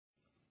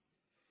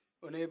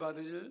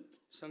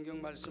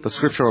The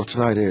scripture of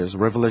tonight is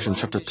Revelation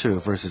chapter 2,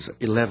 verses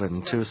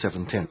 11 to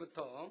 17.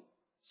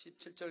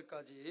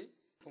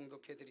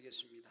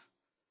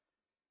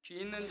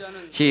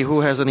 He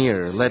who has an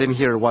ear, let him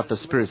hear what the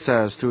Spirit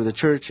says to the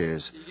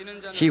churches.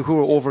 He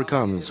who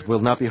overcomes will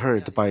not be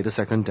hurt by the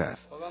second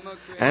death.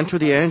 And to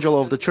the angel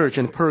of the church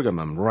in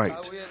Pergamum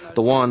write,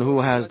 the one who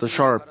has the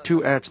sharp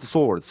two-edged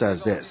sword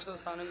says this,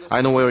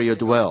 I know where you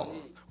dwell,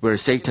 where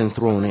Satan's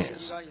throne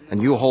is,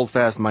 and you hold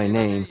fast my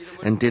name,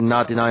 and did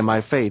not deny my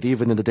faith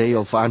even in the day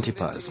of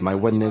Antipas, my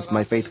witness,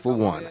 my faithful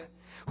one,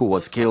 who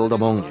was killed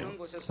among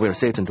you, where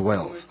Satan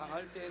dwells.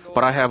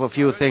 But I have a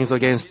few things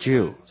against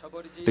you,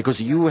 because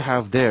you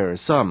have there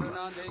some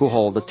who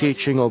hold the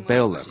teaching of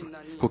Balaam,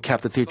 who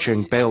kept the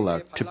teaching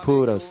Balak to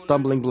put a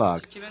stumbling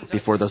block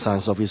before the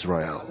sons of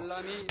Israel,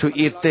 to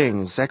eat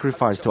things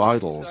sacrificed to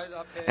idols,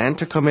 and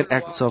to commit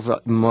acts of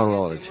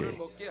immorality.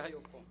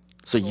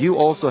 So you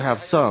also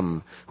have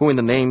some who in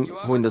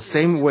the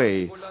same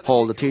way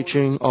hold the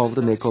teaching of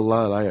the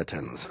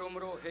Nicolaitans.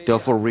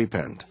 Therefore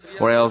repent,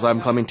 or else I am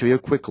coming to you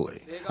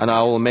quickly, and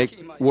I will make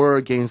war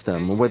against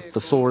them with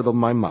the sword of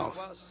my mouth.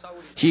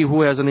 He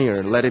who has an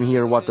ear, let him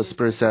hear what the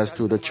Spirit says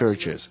to the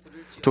churches.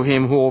 To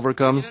him who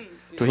overcomes,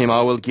 to him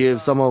I will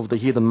give some of the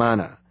hidden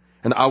manna,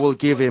 and I will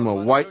give him a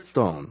white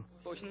stone,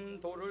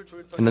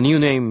 and a new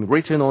name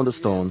written on the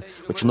stone,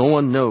 which no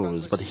one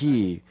knows but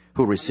he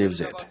who receives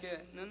it.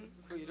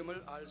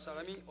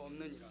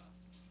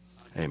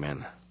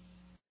 Amen.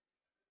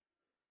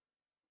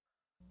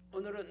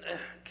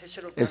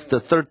 It's the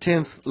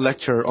 13th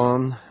lecture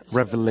on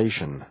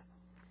Revelation.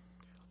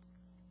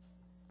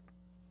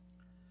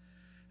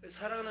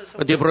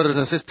 Dear brothers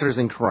and sisters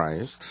in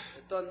Christ,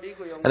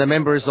 and the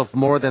members of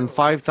more than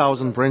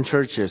 5,000 branch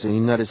churches in the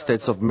United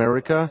States of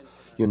America,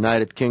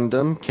 United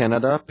Kingdom,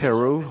 Canada,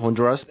 Peru,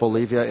 Honduras,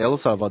 Bolivia, El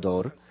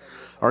Salvador,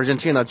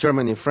 Argentina,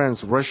 Germany,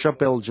 France, Russia,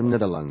 Belgium,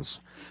 Netherlands,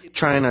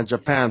 China,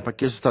 Japan,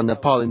 Pakistan,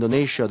 Nepal,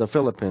 Indonesia, the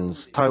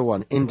Philippines,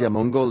 Taiwan, India,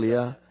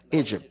 Mongolia,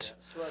 Egypt,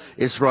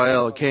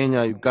 Israel,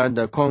 Kenya,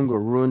 Uganda, Congo,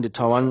 Burundi,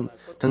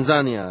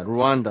 Tanzania,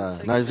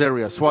 Rwanda,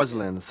 Nigeria,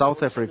 Swaziland,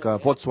 South Africa,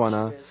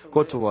 Botswana,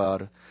 Cote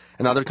d'Ivoire,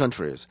 and other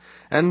countries,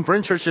 and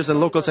branch churches and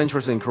local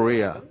sanctuaries in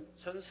Korea.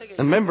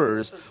 And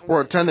members who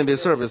are attending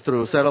this service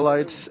through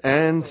satellite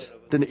and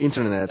the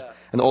internet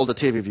and all the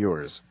TV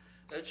viewers.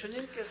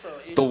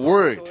 The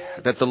word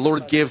that the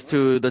Lord gives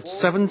to the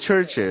 7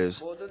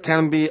 churches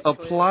can be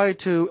applied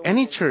to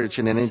any church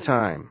in any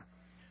time.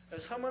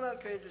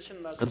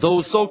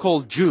 Those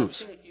so-called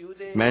Jews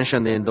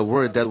mentioned in the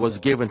word that was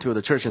given to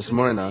the church in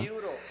Smyrna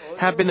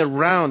have been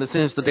around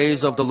since the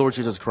days of the Lord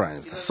Jesus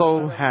Christ.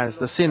 So has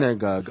the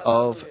synagogue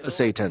of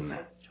Satan.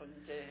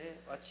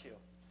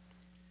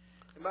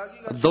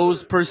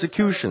 Those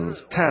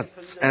persecutions,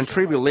 tests, and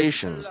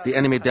tribulations the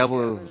enemy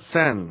devil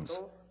sends,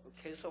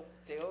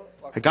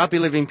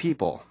 God-believing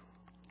people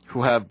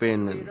who have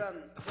been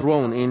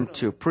thrown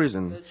into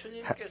prison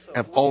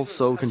have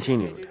also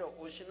continued.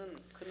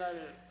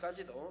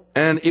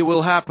 And it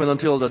will happen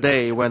until the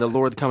day when the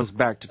Lord comes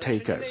back to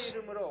take us.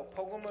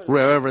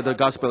 Wherever the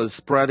gospel is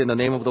spread in the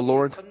name of the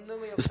Lord,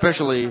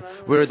 especially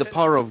where the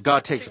power of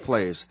God takes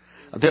place,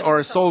 there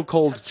are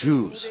so-called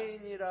Jews.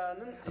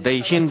 They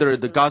hinder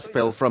the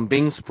gospel from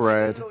being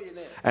spread,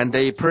 and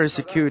they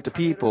persecute the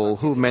people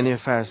who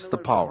manifest the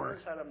power.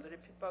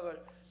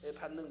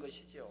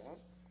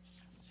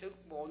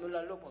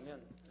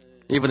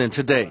 Even in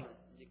today,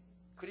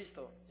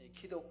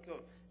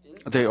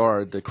 they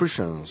are the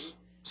Christians,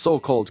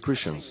 so-called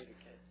Christians.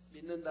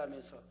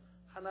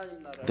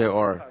 They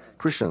are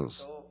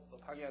Christians,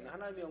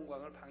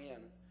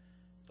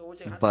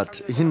 but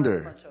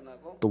hinder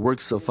the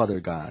works of Father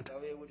God.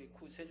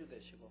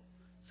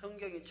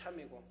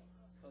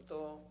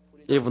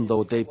 Even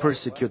though they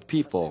persecute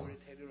people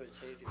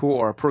who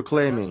are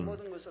proclaiming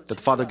that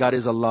Father God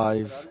is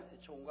alive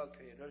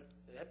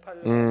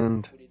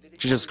and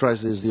Jesus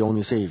Christ is the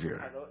only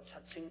Savior.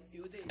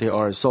 They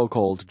are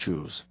so-called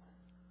Jews.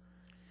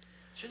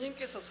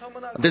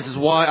 This is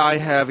why I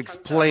have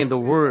explained the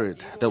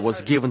word that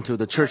was given to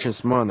the church in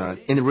Smyrna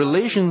in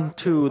relation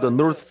to the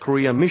North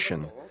Korea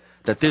mission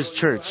that this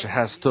church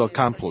has to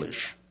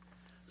accomplish.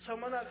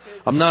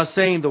 I'm not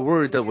saying the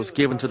word that was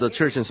given to the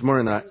church in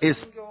Smyrna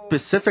is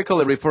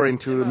specifically referring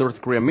to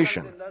North Korea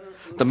mission,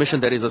 the mission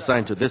that is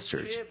assigned to this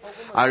church.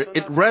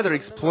 It rather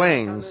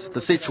explains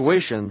the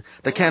situation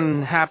that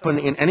can happen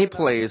in any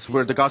place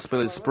where the gospel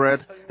is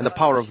spread and the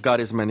power of God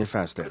is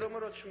manifested.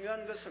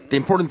 The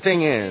important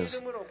thing is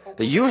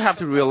that you have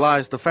to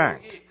realize the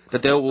fact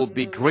that there will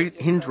be great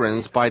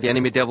hindrance by the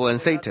enemy devil and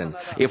Satan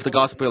if the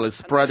gospel is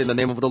spread in the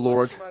name of the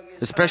Lord,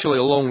 especially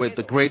along with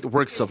the great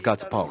works of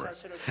God's power,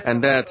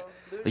 and that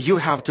you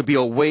have to be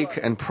awake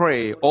and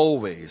pray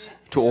always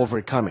to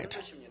overcome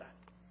it.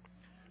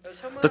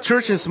 The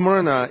church in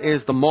Smyrna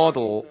is the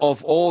model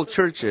of all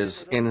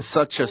churches in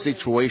such a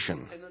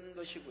situation.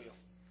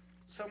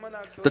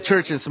 The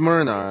church in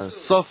Smyrna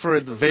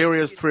suffered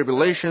various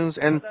tribulations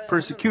and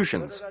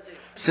persecutions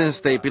since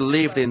they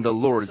believed in the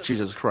Lord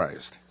Jesus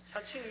Christ.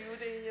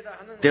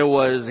 there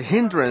was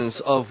hindrance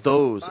of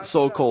those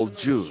so-called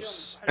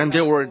Jews, and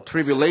there were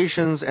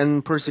tribulations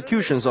and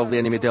persecutions of the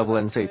enemy devil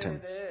and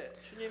Satan.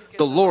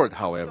 The Lord,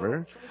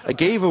 however,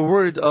 gave a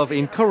word of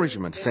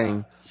encouragement,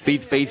 saying, "Be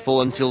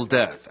faithful until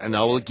death, and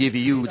I will give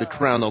you the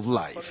crown of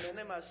life."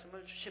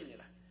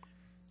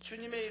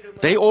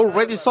 They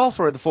already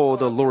suffered for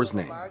the Lord's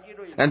name,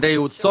 and they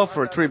would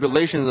suffer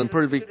tribulations and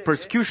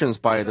persecutions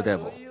by the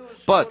devil.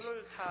 But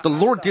the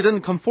Lord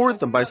didn't comfort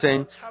them by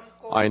saying,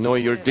 "I know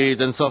your deeds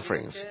and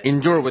sufferings.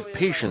 Endure with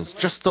patience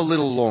just a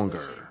little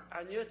longer."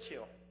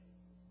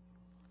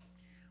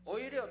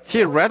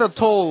 He rather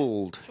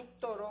told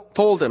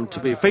them to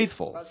be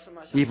faithful,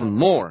 even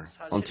more,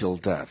 until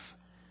death.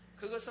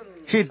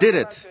 He did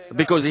it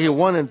because he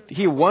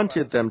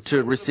wanted them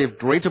to receive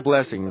greater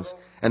blessings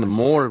and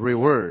more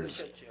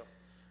rewards.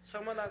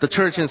 The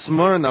church in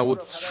Smyrna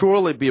would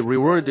surely be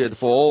rewarded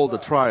for all the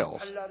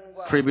trials,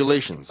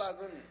 tribulations,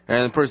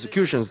 and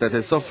persecutions that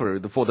they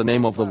suffered for the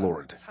name of the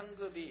Lord.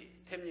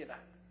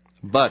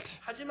 But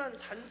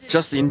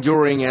just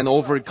enduring and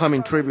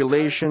overcoming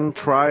tribulation,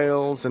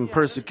 trials, and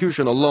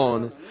persecution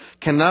alone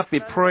cannot be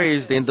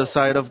praised in the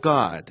sight of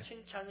God.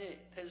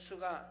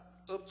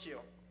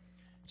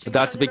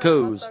 That's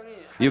because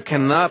you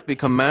cannot be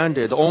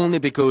commended only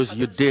because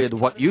you did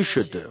what you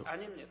should do.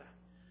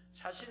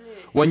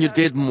 When you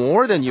did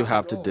more than you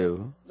have to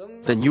do,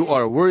 then you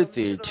are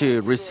worthy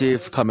to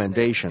receive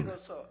commendation.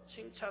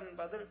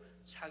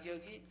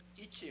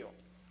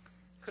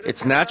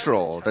 It's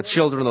natural that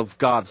children of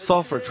God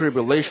suffer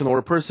tribulation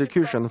or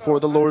persecution for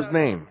the Lord's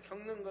name.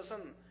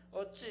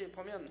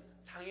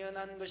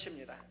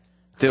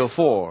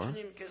 Therefore,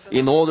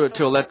 in order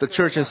to let the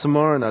church in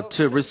Smyrna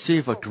to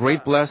receive a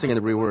great blessing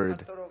and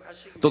reward,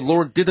 the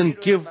Lord didn't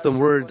give the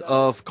word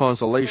of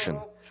consolation,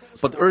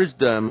 but urged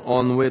them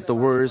on with the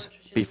words,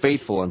 "Be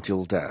faithful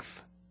until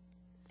death."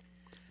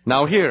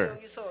 Now here,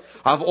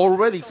 I've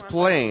already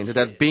explained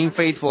that being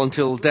faithful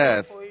until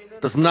death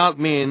does not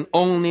mean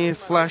only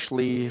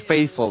fleshly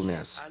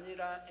faithfulness.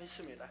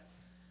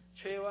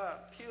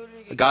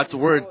 God's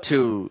word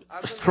to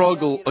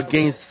struggle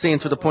against sin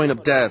to the point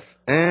of death,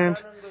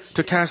 and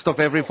to cast off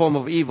every form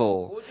of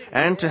evil,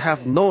 and to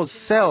have no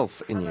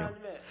self in you,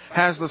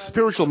 has the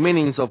spiritual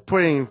meanings of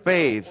putting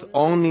faith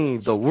only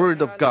the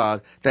word of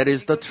God that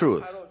is the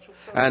truth,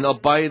 and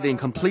abiding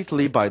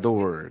completely by the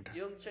word.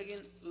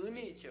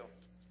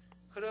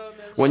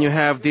 When you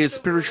have these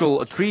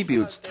spiritual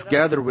attributes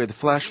together with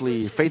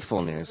fleshly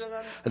faithfulness,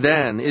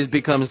 then it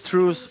becomes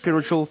true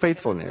spiritual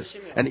faithfulness,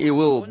 and it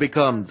will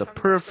become the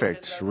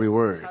perfect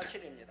reward.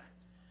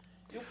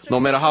 No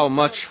matter how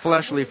much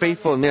fleshly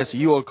faithfulness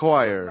you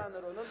acquire,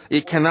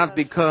 it cannot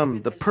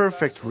become the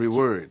perfect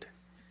reward.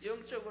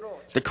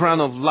 The crown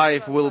of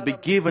life will be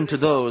given to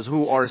those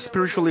who are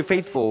spiritually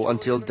faithful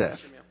until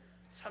death.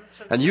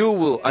 And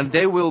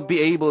they will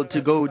be able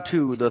to go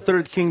to the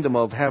third kingdom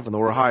of heaven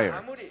or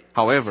higher.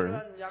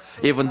 However,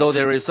 even though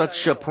there is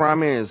such a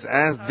promise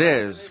as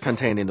this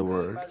contained in the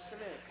word,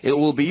 it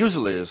will be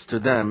useless to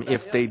them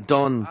if they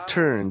don't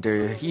turn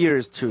their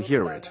ears to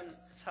hear it.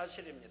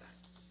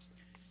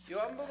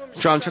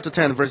 John chapter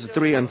 10 verses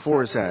 3 and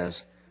 4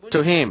 says,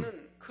 "To him,"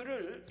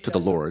 to the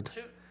Lord,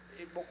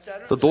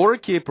 "the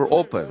doorkeeper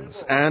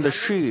opens, and the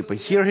sheep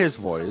hear his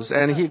voice,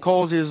 and he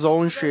calls his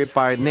own sheep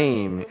by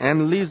name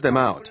and leads them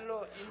out.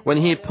 When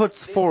he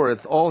puts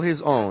forth all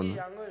his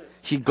own,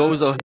 he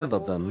goes ahead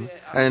of them,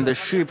 and the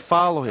sheep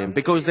follow him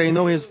because they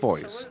know his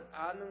voice.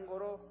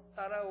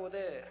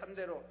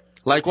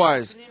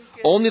 Likewise,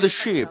 only the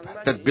sheep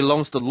that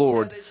belongs to the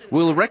Lord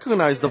will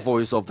recognize the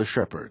voice of the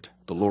shepherd,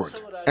 the Lord,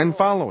 and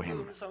follow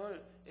him."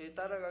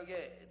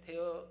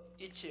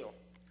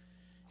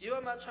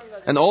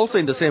 And also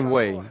in the same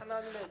way,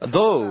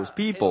 those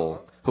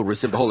people who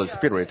received the Holy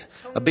Spirit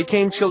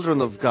became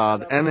children of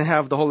God and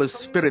have the Holy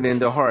Spirit in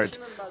their heart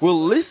will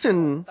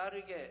listen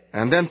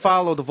and then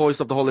follow the voice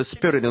of the Holy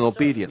Spirit in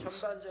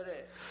obedience.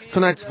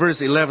 Tonight's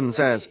verse 11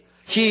 says,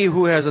 "He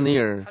who has an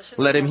ear,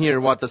 let him hear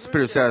what the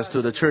Spirit says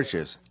to the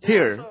churches."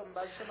 Here,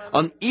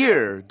 an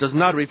ear does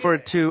not refer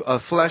to a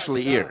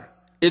fleshly ear.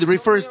 It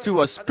refers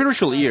to a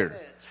spiritual ear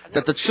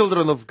that the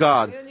children of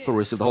God who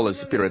receive the Holy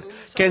Spirit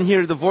can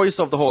hear the voice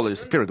of the Holy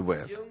Spirit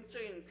with.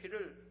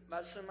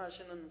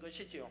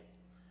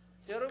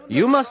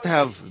 You must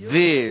have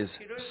these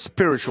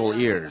spiritual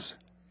ears.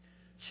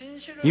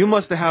 You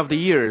must have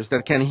the ears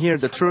that can hear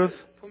the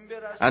truth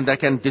and that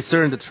can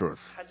discern the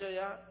truth.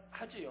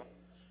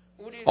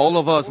 All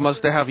of us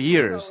must have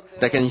ears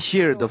that can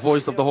hear the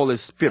voice of the Holy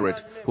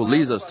Spirit who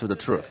leads us to the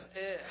truth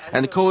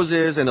and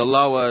causes and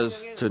allow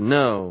us to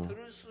know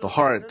the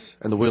heart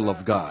and the will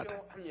of God.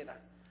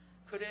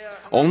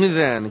 Only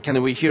then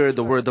can we hear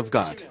the Word of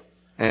God.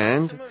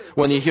 And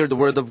when you hear the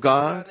Word of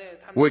God,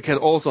 we can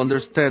also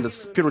understand the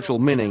spiritual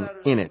meaning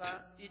in it.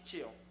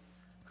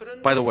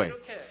 By the way,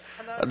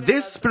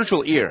 this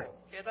spiritual ear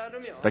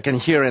that can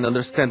hear and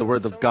understand the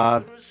Word of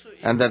God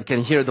and that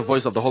can hear the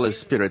voice of the Holy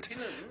Spirit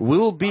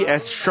will be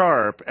as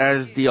sharp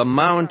as the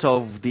amount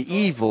of the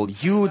evil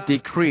you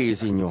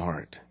decrease in your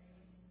heart.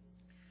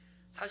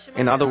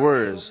 In other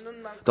words,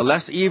 the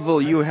less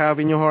evil you have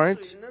in your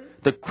heart,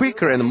 the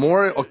quicker and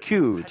more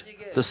acute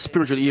the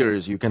spiritual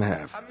ears you can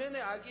have.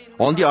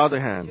 On the other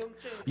hand,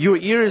 your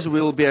ears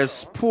will be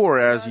as poor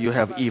as you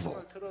have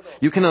evil.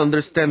 You cannot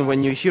understand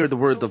when you hear the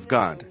word of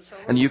God,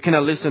 and you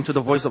cannot listen to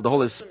the voice of the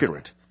Holy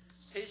Spirit.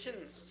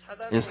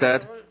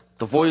 Instead,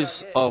 the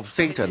voice of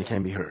Satan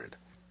can be heard.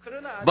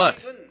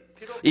 But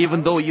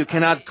even though you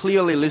cannot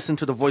clearly listen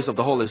to the voice of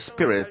the Holy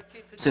Spirit,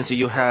 since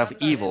you have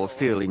evil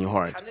still in your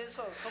heart,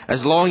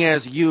 as long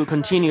as you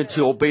continue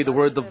to obey the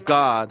word of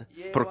God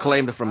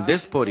proclaimed from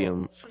this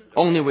podium,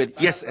 only with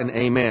yes and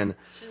amen,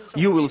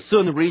 you will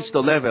soon reach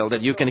the level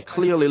that you can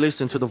clearly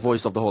listen to the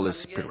voice of the Holy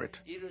Spirit.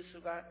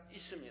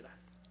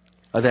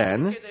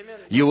 Then,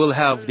 you will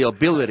have the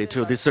ability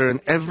to discern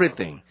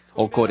everything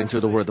according to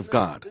the word of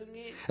God.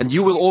 And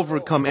you will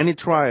overcome any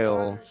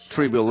trial,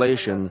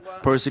 tribulation,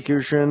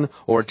 persecution,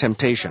 or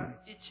temptation.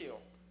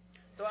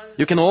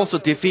 You can also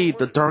defeat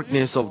the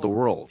darkness of the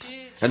world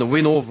and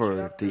win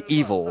over the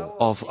evil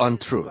of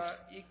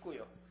untruth.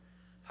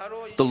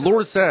 The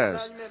Lord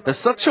says that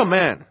such a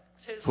man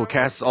who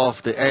casts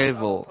off the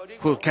evil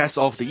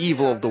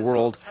of the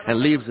world and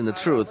lives in the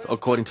truth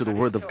according to the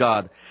word of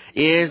God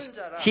is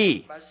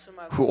he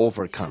who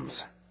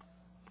overcomes.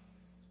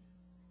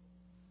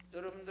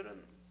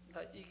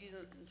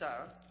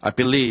 I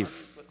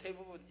believe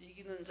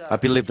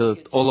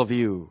that all of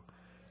you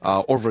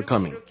are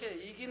overcoming.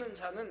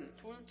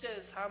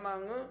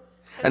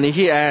 And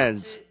he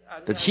adds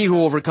that he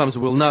who overcomes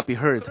will not be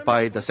hurt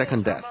by the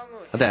second death.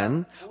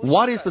 Then,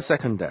 what is the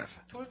second death?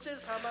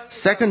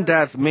 Second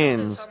death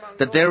means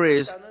that there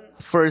is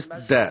first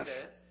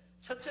death.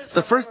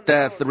 The first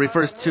death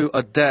refers to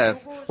a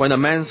death when a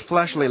man's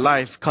fleshly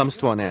life comes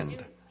to an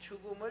end.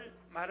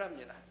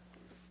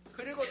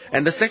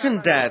 And the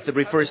second death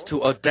refers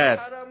to a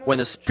death when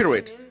the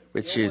spirit,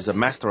 which is a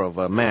master of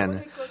a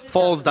man,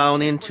 falls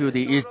down into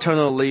the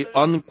eternally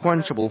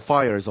unquenchable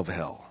fires of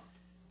hell.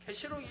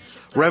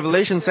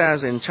 Revelation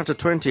says in chapter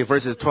 20,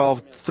 verses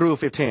 12 through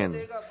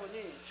 15,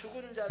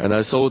 "And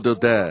I saw the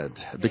dead,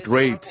 the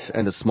great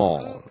and the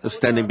small,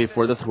 standing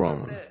before the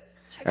throne,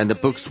 and the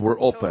books were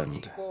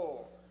opened.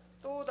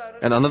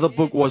 And another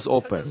book was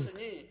opened,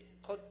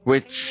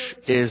 which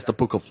is the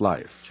book of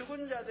life.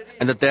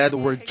 And the dead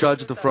were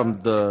judged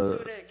from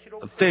the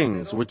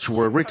things which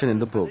were written in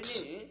the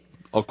books,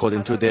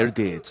 according to their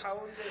deeds.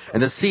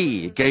 And the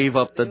sea gave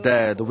up the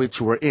dead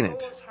which were in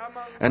it.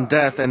 And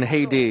death and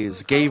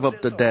Hades gave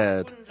up the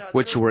dead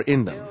which were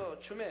in them.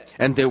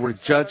 And they were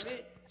judged,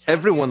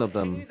 every one of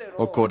them,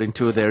 according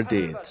to their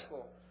deeds.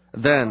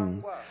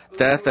 Then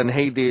death and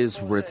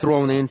Hades were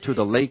thrown into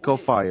the lake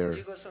of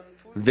fire.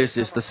 This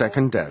is the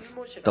second death,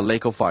 the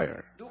lake of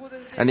fire.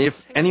 And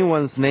if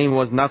anyone's name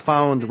was not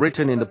found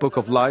written in the book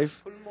of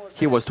life,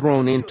 he was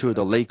thrown into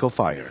the lake of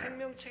fire."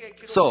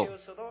 So,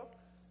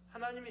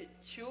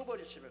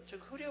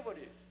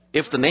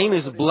 if the name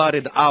is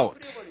blotted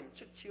out,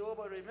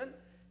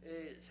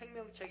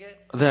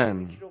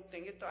 then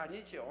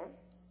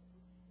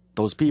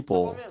those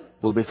people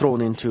will be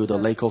thrown into the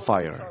lake of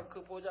fire.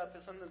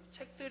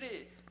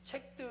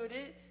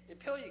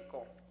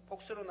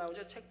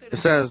 It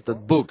says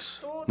that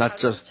books, not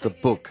just the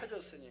book.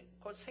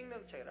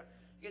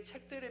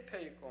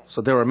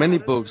 So there are many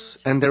books,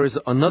 and there is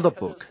another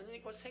book.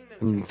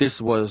 And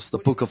this was the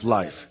book of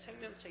life.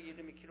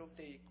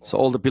 So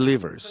all the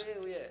believers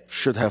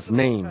should have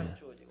name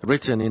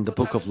written in the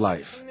book of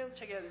life.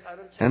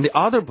 And the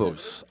other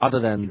books, other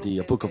than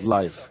the book of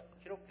life,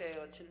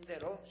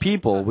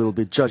 people will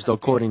be judged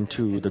according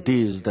to the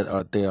deeds that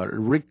are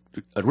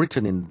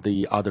written in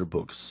the other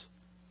books.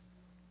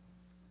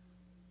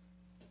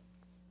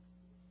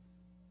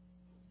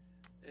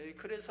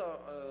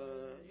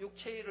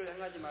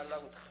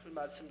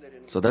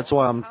 So that's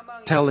why I'm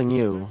telling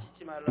you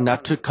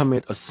not to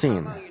commit a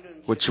sin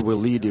which will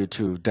lead you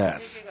to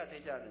death.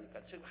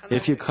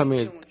 If you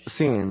commit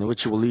sin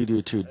which will lead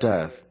you to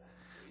death,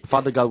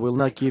 Father God will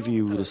not give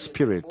you the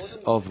spirit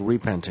of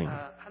repenting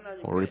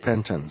or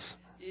repentance.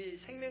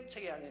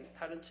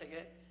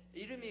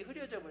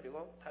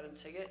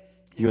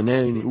 Your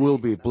name will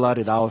be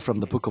blotted out from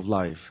the book of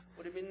life,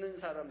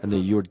 and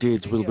your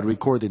deeds will be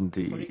recorded in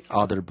the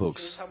other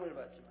books.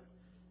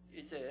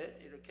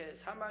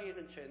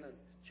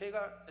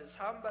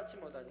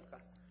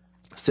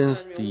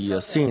 Since the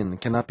sin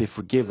cannot be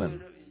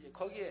forgiven,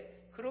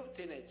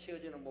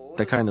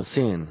 that kind of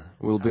sin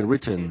will be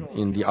written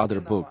in the other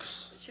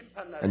books,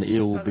 and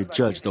it will be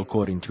judged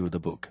according to the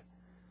book.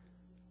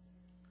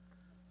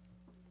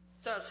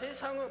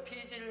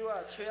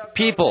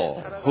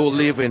 People who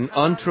live in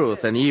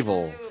untruth and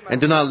evil and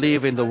do not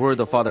live in the word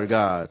of Father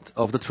God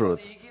of the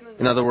truth,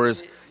 in other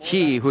words,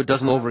 he who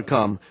doesn't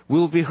overcome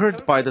will be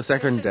hurt by the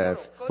second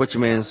death, which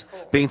means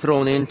being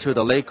thrown into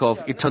the lake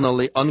of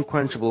eternally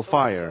unquenchable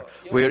fire,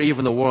 where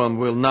even the worm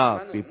will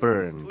not be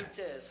burned.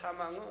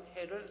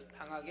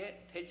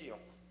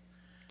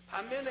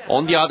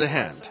 On the other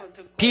hand,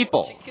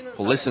 people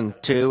who listen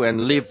to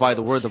and live by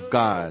the word of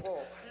God,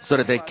 so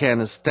that they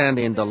can stand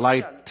in the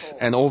light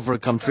and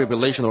overcome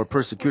tribulation or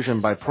persecution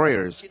by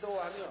prayers,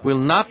 will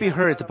not be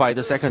hurt by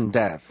the second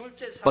death,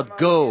 but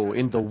go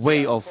in the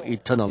way of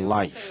eternal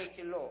life.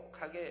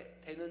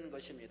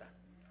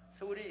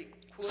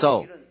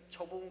 So,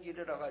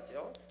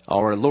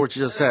 our Lord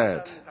Jesus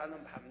said,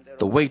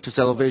 the way to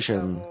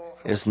salvation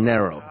is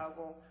narrow.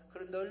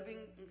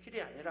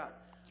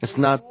 It's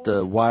not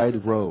the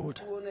wide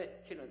road.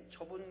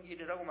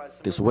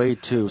 This way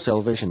to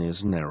salvation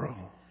is narrow.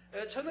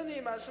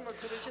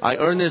 I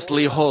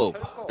earnestly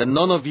hope that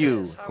none of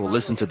you who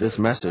listen to this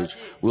message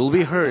will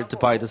be hurt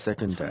by the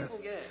second death.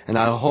 And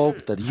I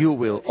hope that you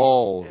will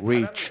all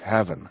reach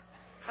heaven.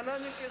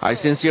 I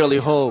sincerely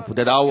hope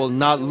that I will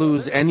not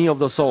lose any of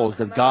the souls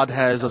that God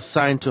has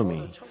assigned to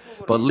me,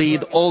 but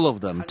lead all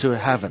of them to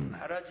heaven.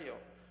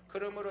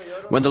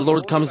 When the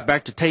Lord comes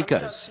back to take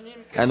us,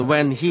 and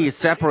when He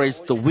separates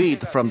the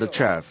wheat from the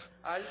chaff,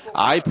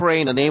 I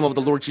pray in the name of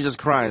the Lord Jesus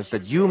Christ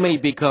that you may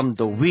become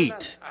the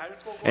wheat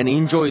and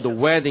enjoy the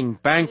wedding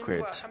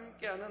banquet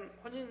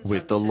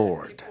with the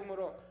Lord.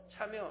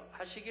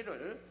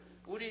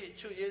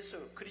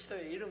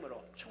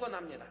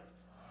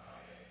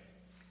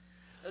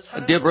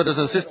 Dear brothers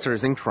and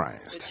sisters in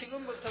Christ,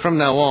 from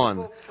now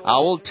on, I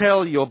will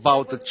tell you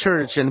about the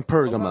church in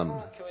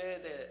Pergamum.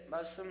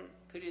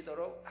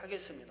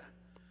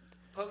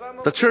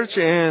 The church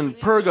in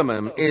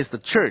Pergamum is the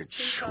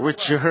church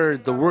which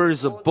heard the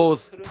words of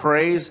both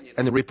praise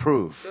and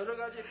reproof.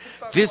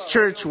 This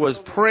church was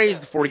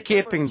praised for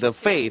keeping the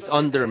faith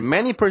under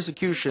many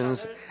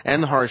persecutions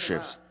and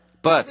hardships,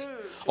 but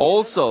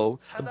also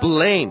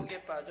blamed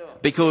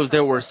because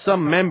there were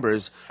some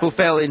members who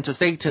fell into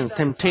Satan's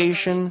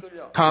temptation,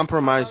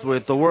 compromised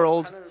with the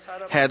world,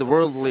 had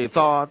worldly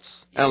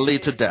thoughts, and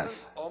lead to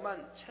death.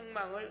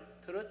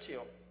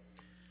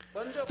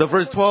 The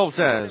verse 12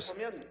 says,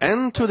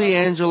 "And to the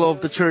angel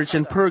of the church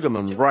in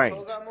Pergamum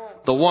write,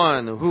 the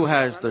one who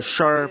has the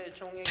sharp,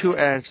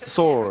 two-edged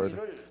sword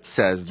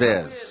says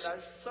this."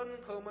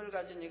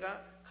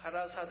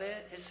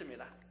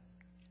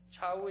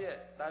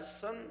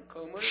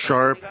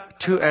 Sharp,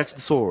 two-edged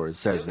sword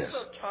says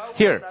this.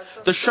 Here,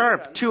 the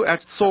sharp,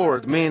 two-edged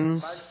sword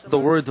means the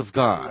Word of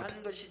God.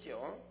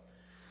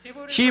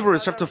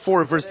 Hebrews chapter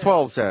 4 verse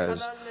 12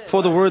 says,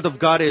 "For the Word of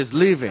God is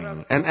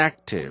living and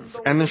active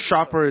and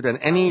sharper than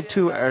any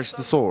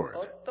two-edged sword,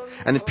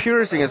 and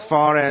piercing as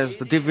far as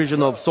the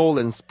division of soul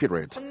and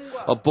spirit,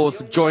 of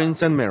both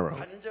joints and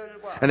marrow,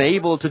 and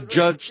able to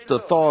judge the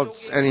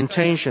thoughts and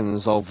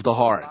intentions of the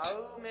heart."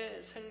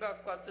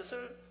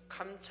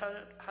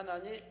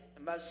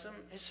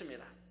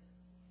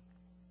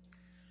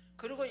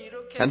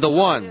 And the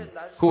one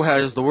who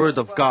has the Word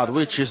of God,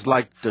 which is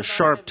like the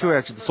sharp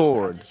two-edged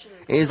sword,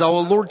 is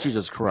our Lord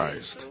Jesus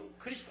Christ.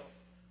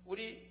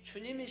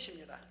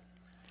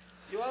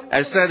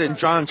 As said in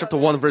John chapter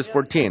 1 verse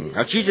 14,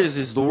 Jesus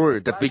is the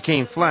Word that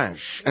became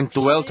flesh and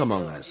dwelt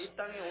among us.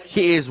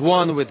 He is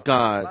one with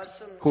God,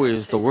 who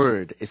is the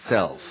Word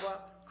itself.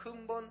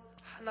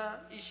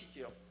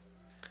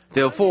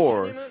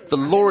 Therefore, the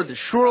Lord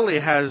surely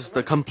has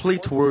the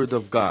complete Word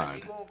of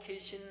God.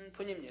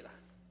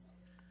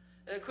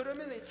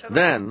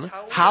 Then,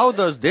 how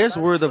does this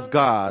Word of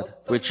God,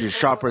 which is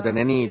sharper than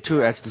any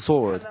two-edged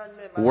sword,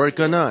 work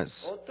on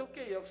us?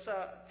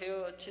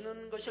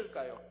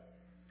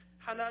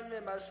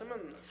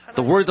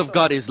 The Word of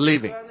God is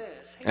living,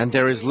 and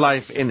there is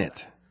life in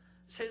it.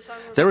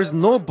 There is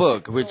no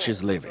book which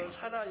is living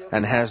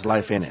and has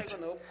life in it,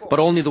 but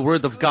only the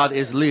Word of God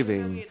is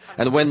living,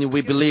 and when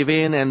we believe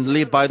in and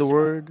live by the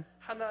Word,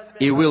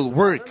 it will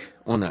work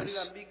on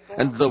us,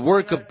 and the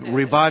work of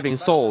reviving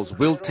souls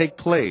will take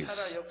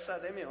place.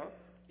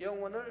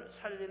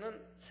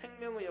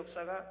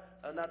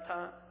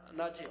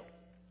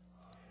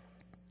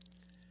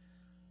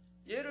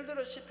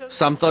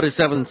 Psalm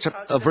 37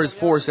 verse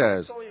 4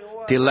 says,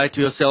 "Delight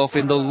yourself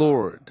in the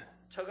Lord,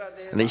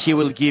 and He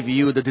will give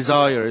you the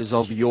desires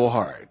of your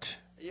heart."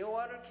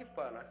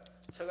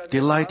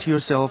 Delight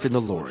yourself in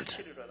the Lord.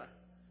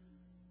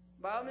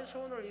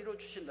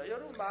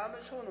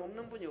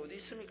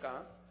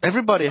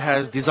 Everybody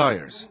has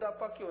desires.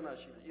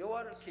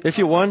 If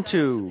you want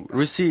to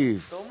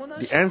receive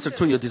the answer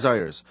to your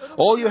desires,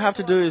 all you have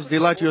to do is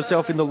delight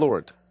yourself in the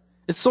Lord.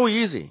 It's so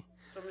easy.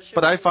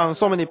 But I found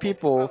so many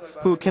people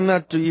who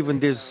cannot do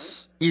even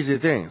these easy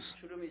things.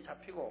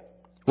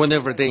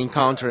 Whenever they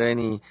encounter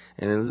any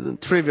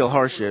trivial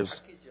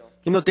hardships,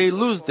 they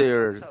lose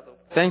their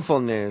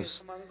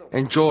thankfulness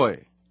and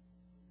joy.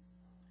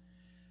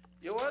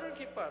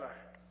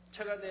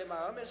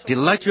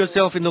 Delight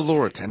yourself in the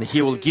Lord, and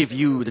He will give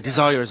you the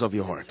desires of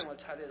your heart.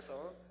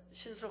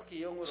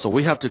 So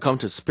we have to come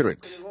to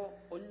Spirit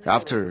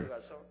after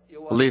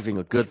living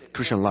a good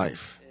Christian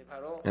life.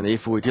 And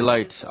if we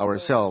delight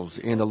ourselves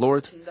in the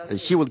Lord,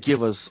 He will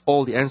give us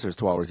all the answers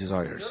to our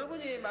desires.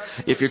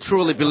 If you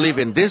truly believe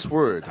in this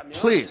word,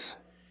 please,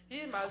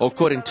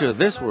 according to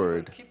this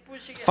word,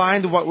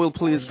 find what will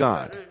please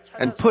God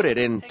and put it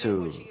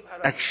into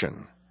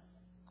action.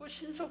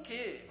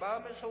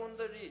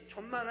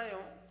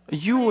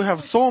 You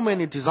have so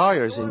many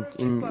desires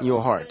in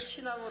your heart.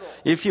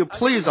 If you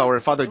please our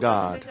Father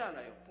God,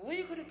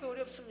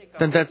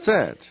 then that's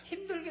it.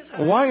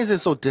 Why is it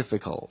so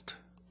difficult?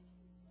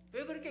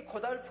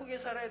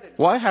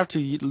 Why have to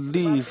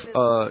live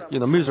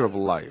a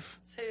miserable life?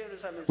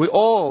 We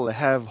all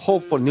have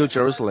hope for New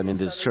Jerusalem in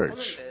this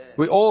church.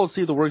 We all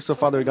see the works of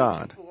Father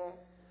God.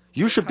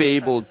 You should be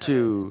able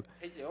to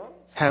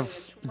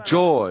have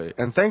joy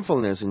and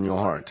thankfulness in your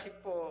heart.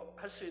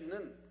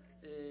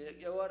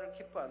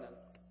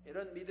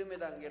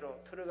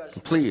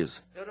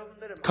 Please,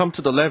 come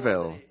to the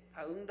level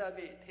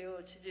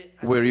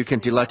where you can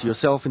delight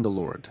yourself in the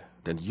Lord.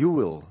 Then you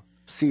will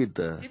see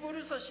the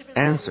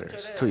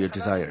answers to your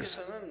desires.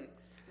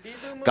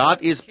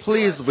 God is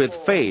pleased with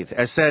faith,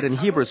 as said in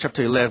Hebrews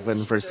chapter 11,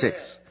 verse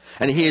 6.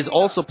 And He is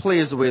also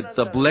pleased with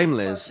the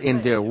blameless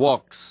in their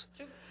walks,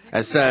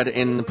 as said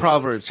in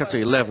Proverbs chapter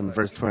 11,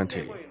 verse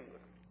 20.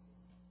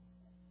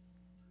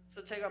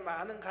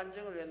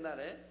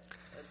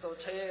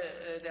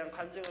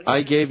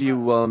 I gave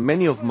you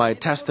many of my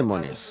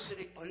testimonies.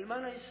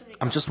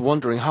 I'm just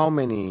wondering how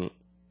many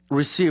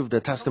received the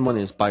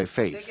testimonies by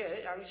faith.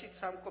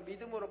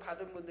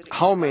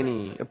 How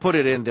many put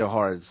it in their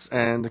hearts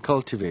and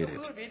cultivate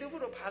it?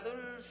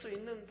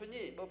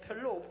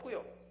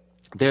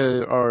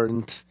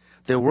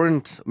 There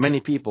weren't many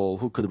people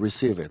who could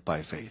receive it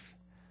by faith.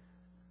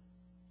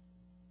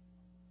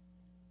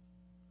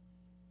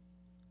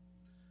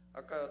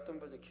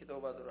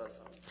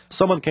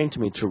 Someone came to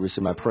me to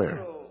receive my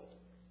prayer.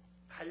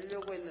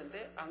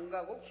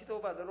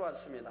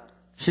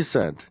 He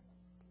said,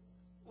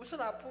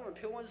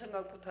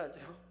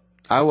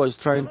 I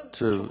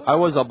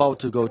was about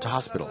to go to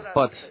hospital,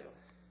 but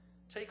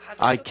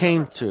I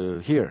came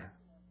here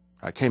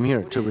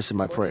to receive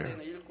my prayer.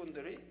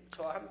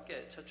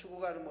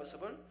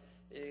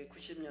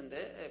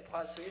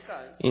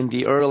 In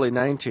the early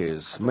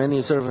 90s,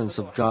 many servants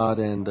of God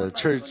and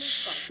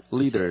church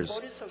leaders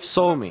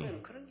saw me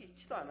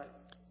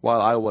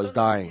while I was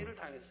dying.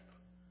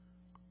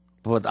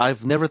 But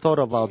I've never thought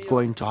about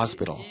going to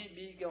hospital.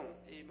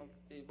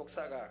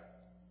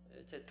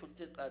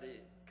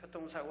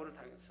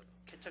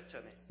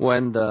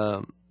 When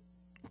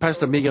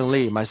Pastor Migyong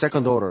Lee, my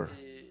second daughter,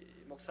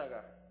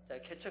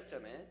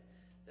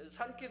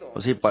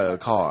 was hit by a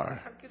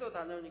car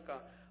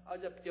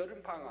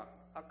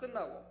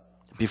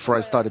before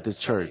I started this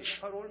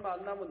church,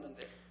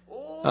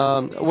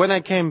 when I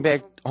came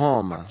back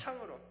home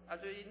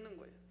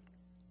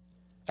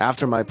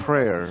after my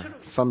prayer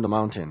from the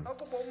mountain,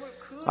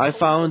 I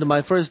found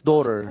my first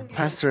daughter,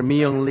 Pastor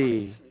Migyong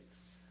Lee,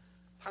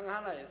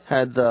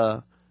 had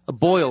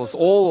boils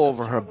all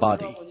over her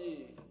body.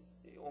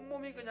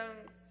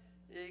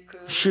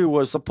 She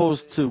was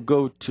supposed to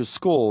go to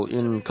school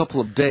in a couple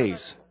of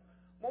days.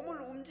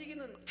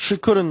 She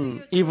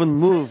couldn't even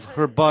move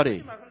her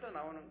body.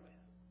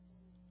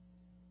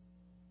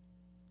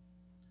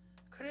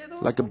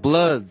 Like a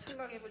blood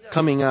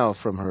coming out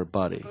from her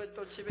body.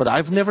 But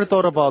I've never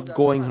thought about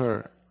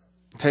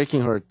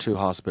taking her to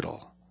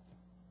hospital.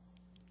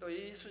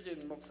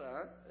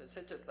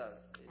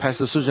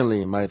 Pastor Sujin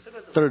Lee, my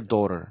third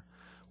daughter,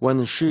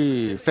 when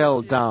she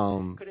fell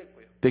down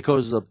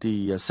because of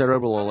the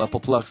cerebral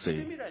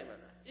apoplexy,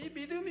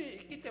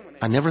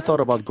 I never thought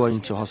about going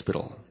to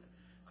hospital.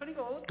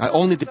 I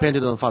only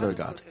depended on Father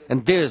God.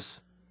 And this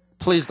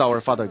pleased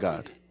our Father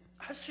God.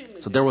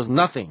 So there was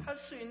nothing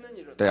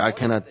that I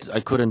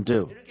couldn't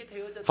do.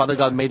 Father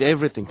God made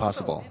everything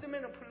possible.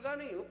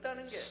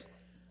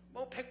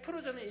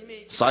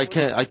 So I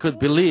could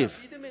believe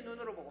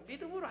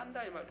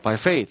by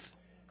faith.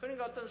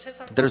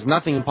 There's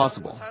nothing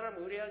impossible.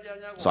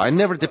 So I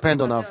never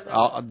depend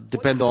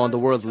on the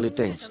worldly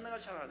things.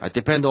 I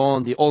depend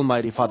on the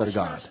Almighty Father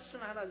God,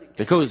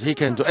 because He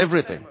can do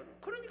everything.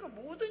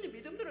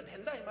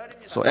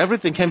 So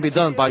everything can be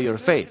done by your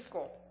faith.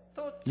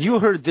 You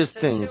heard these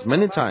things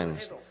many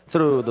times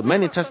through the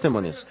many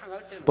testimonies.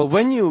 But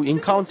when you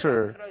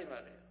encounter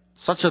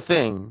such a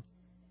thing,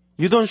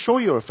 you don't show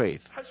your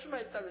faith.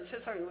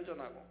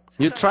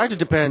 You try to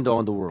depend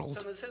on the world.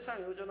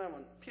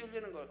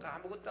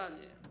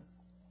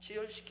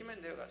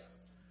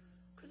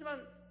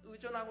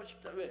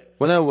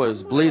 When I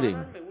was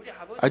bleeding,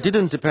 I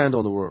didn't depend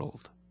on the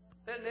world.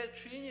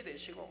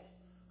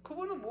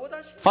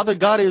 Father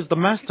God is the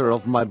master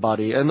of my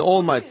body and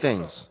all my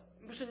things.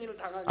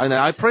 And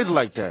I prayed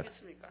like that.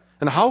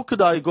 And how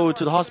could I go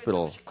to the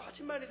hospital?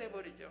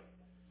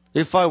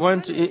 If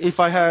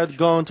I had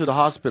gone to the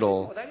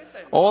hospital,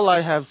 all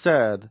I have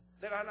said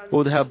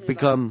would have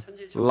become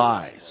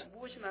lies.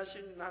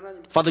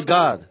 Father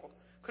God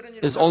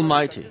is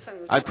almighty.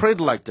 I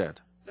prayed like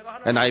that.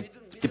 And I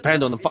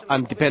depend on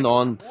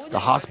the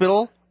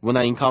hospital when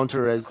I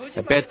encounter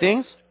bad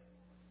things.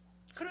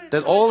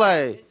 Then all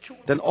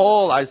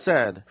I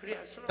said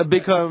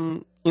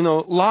become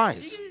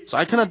lies. So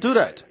I cannot do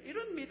that.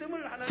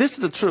 This is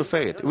the true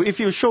faith. If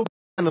you show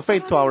the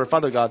faith to our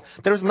Father God,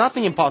 there is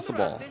nothing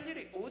impossible.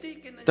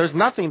 There's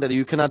nothing that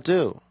you cannot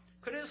do.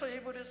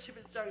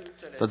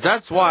 But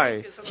that's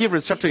why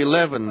Hebrews chapter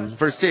 11,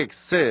 verse 6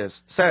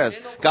 says,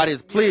 God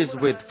is pleased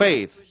with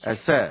faith, as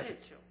said.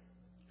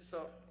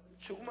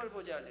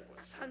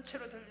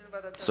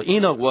 So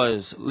Enoch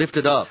was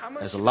lifted up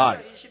as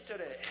alive.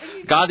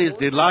 God is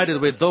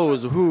delighted with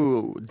those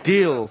who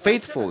deal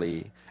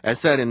faithfully, as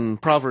said in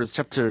Proverbs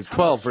chapter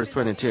 12, verse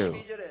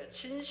 22.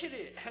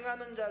 진실이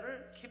행하는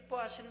자를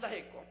기뻐하신다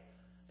했고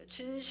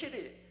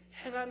진실이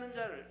행하는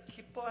자를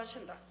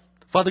기뻐하신다.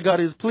 Father God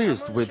is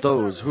pleased with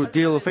those who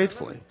deal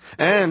faithfully,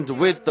 and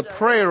with the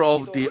prayer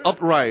of the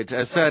upright,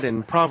 as said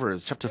in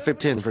Proverbs chapter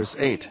 15, verse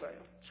 8.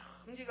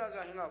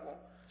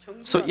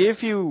 So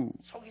if you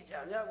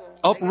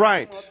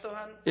upright,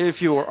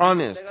 if you are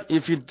honest,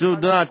 if you do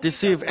not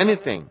deceive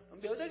anything,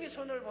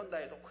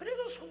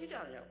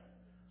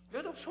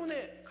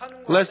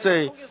 let's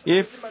say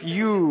if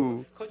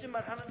you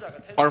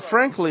are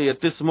frankly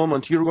at this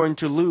moment, you're going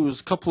to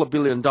lose a couple of $1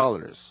 billion.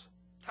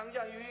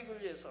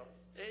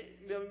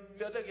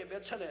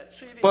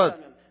 But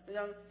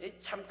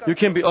you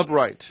can be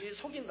upright.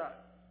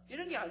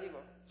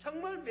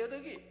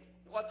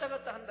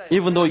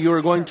 Even though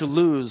you're going to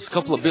lose a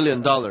couple of $1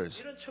 billion,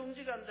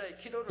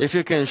 if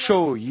you can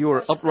show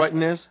your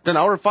uprightness, then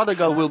our Father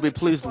God will be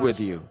pleased with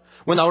you.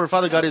 When our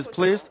Father God is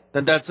pleased,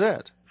 then that's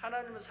it.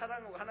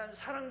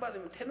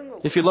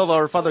 If you love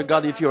our Father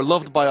God, if you're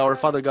loved by our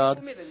Father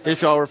God,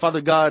 if our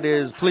Father God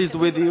is pleased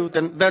with you,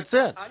 then that's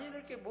it.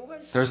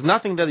 There's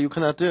nothing that you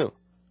cannot do.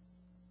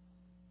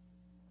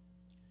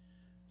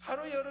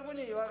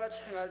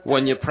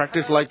 When you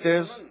practice like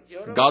this,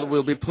 God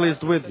will be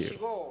pleased with you.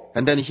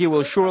 And then He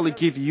will surely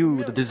give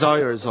you the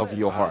desires of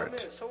your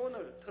heart.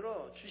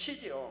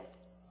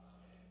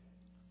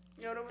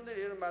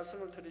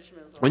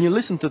 When you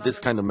listen to this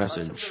kind of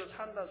message,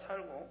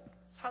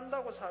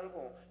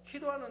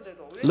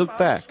 look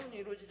back.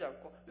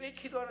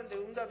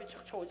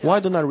 Why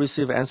don't I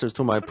receive answers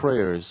to my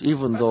prayers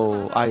even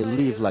though I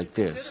live like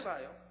this?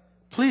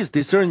 Please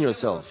discern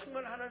yourself.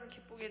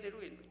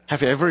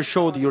 Have you ever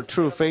showed your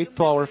true faith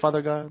to our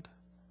Father God?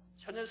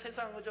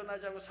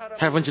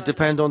 Haven't you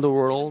depended on the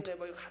world?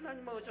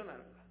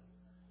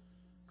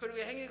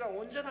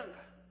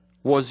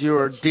 Was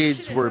your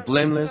deeds were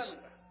blameless?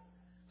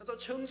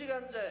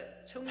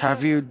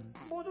 Have you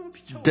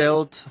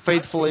dealt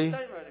faithfully?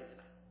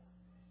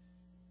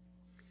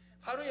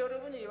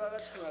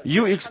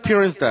 You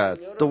experience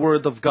that the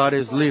Word of God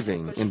is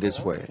living in this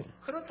way.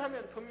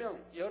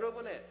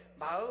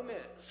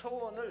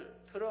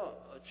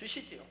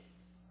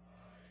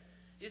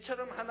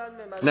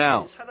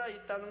 Now,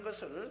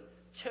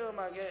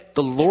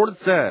 the Lord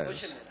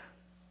says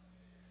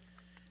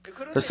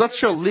that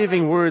such a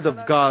living Word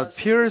of God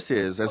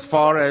pierces as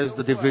far as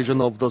the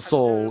division of the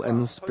soul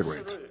and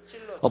spirit,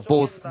 of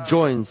both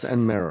joints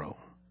and marrow.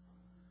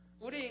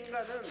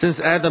 Since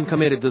Adam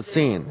committed the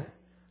sin,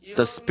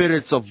 the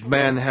spirits of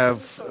man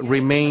have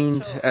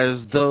remained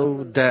as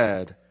though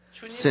dead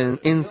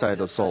inside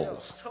the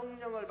souls.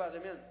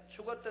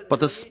 But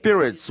the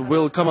spirits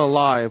will come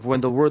alive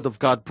when the Word of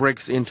God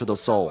breaks into the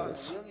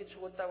souls.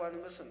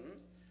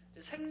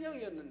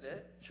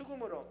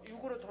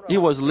 He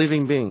was a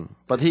living being,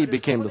 but he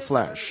became the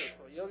flesh.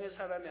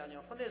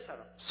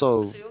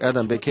 So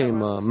Adam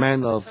became a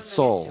man of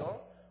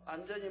soul,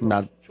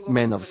 not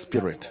man of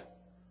spirit.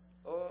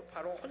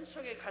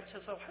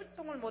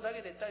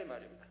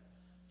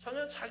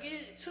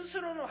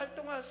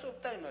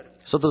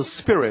 So the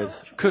spirit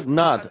could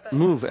not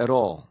move at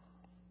all.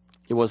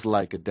 It was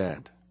like a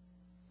dead.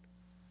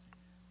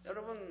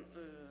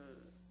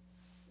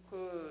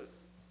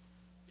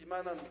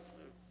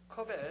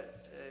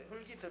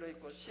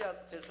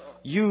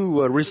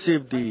 You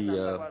received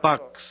the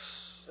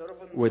box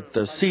with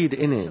the seed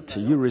in it.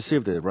 You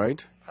received it,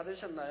 right?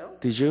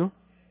 Did you?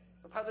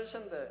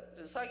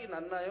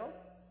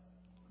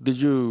 Did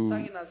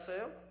you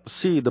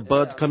see the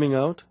bud coming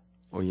out?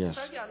 Oh,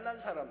 yes.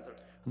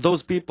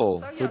 Those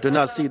people who do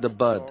not see the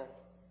bud.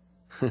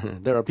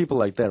 There are people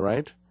like that,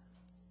 right?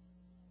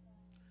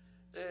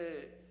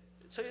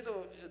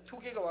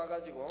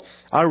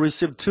 I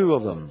received 2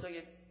 of them.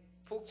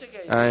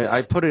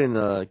 I put it in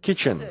the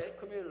kitchen.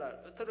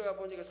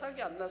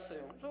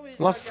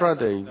 Last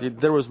Friday,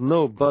 there was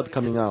no bud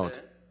coming out.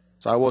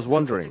 So I was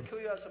wondering.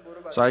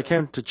 So I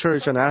came to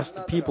church and asked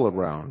the people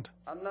around.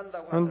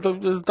 And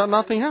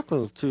nothing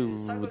happens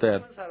to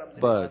that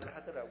bud.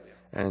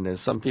 And then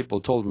some people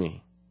told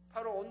me,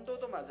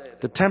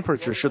 the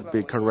temperature should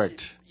be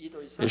correct.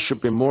 It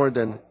should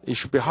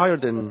be higher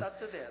than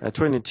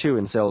 22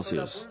 in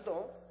Celsius.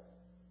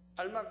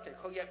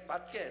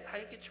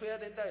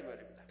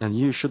 And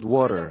you should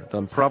water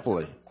them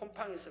properly.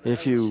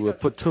 If you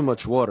put too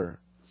much water,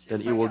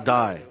 then it will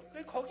die.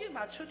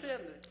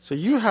 So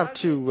you have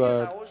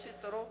to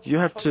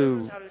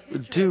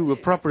do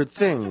proper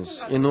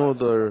things in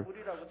order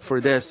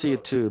for that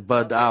seed to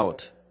bud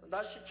out.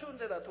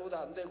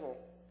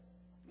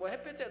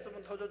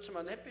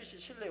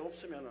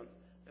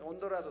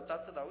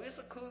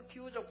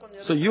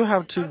 So you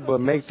have to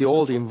make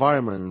all the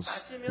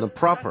environments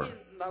proper.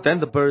 Then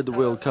the bird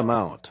will come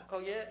out.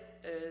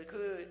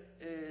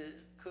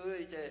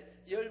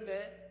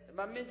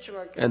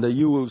 And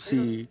you will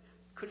see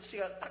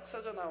글씨가 딱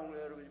써져 나온 거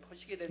여러분이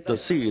보시게 된다. The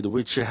seed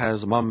which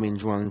has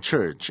만민중앙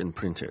Church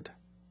imprinted.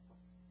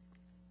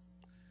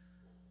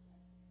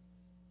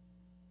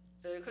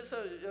 그래서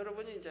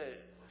여러분이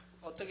이제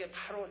어떻게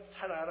바로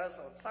잘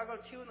알아서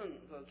싹을 틔우는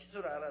그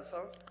기술을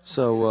알아서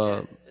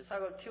So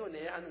싹을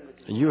틔워내야 하는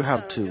거지. you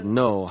have to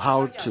know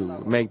how to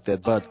make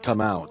that bud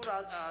come out.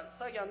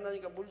 싹이 안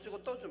나니까 물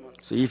주고 또 주면.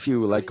 So if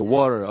you like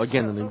water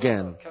again and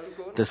again,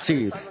 the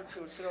seed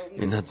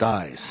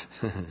dies.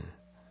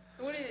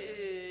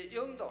 우리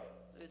영도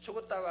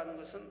죽었다고 하는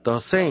것은 The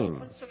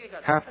same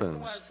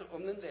happens.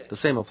 The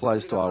same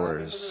applies to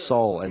our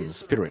soul and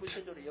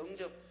spirit.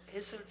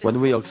 When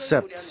we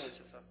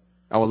accept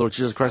our Lord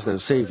Jesus Christ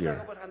as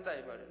Savior,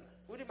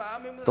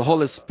 the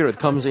Holy Spirit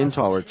comes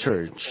into our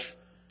church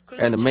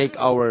and make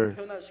our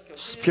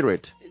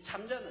spirit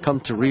come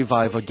to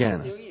revive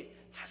again.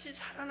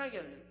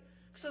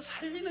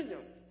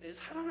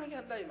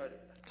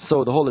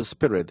 So the Holy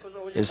Spirit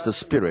is the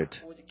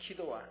Spirit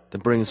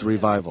that brings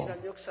revival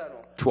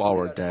to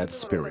our dead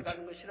spirit.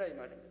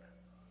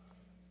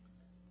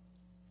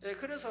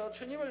 그래서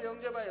주님을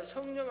영접하여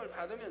성령을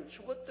받으면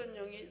죽었던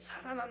영이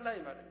살아난다 이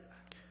말입니다.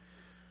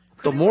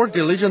 The more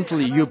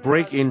diligently you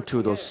break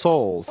into the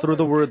soul through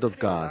the Word of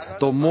God,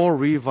 the more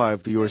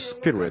revived your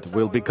spirit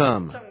will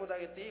become.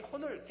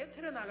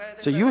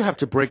 So you have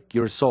to break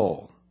your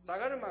soul.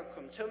 나가는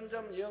만큼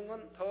점점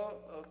영은 더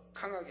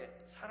강하게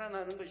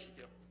살아나는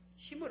것이죠.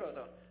 힘을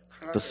얻어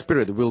강하게. The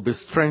spirit will be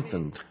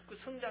strengthened,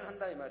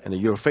 성장한다 이 말이에요. and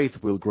your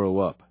faith will grow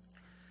up.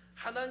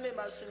 하나님의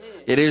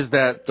말씀이 It is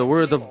that the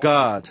Word of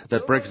God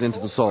that breaks into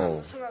the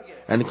soul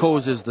and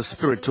causes the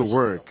Spirit to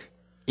work,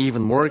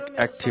 even more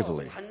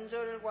actively.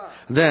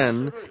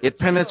 Then it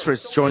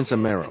penetrates joints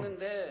and marrow.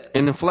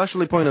 In a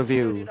fleshly point of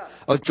view,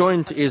 a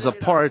joint is a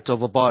part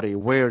of a body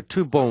where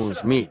two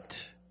bones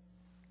meet.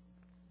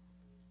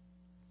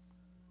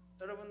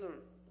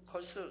 여러분들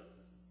거스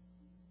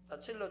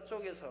다칠러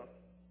쪽에서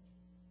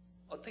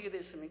어떻게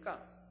됐습니까?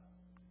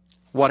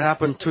 What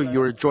happened to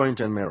your joint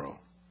and marrow?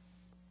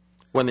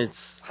 When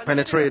it's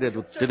penetrated,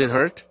 did it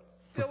hurt?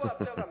 뼈와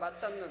뼈가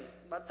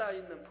맞닿아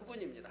있는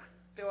부분입니다.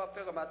 뼈와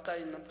뼈가 맞닿아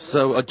있는 부분.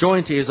 So a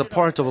joint is a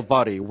part of a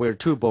body where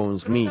two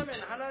bones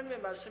meet.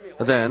 하나님의 말씀이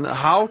Then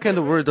how can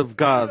the Word of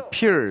God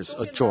pierce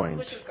a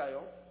joint?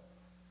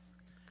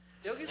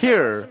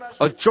 Here,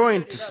 a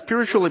joint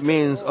spiritually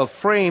means a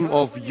frame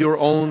of your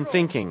own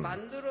thinking.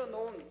 만들어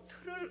놓은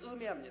틀을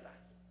의미합니다.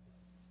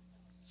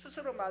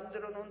 스스로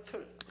만들어 놓은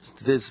틀.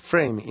 This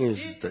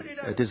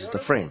is the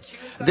frame.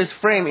 This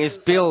frame is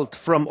built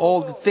from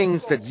all the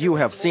things that you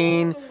have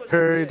seen,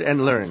 heard,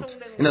 and learned.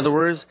 In other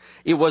words,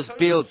 it was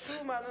built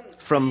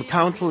from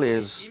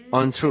countless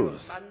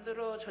untruths.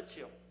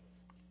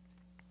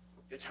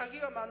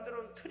 자기가 만들어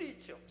놓은 틀이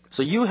있죠.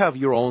 So you have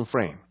your own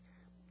frame.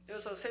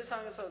 그래서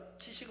세상에서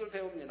지식을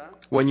배웁니다.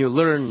 When you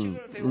learn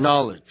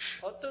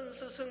knowledge, 어떤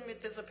스승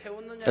밑에서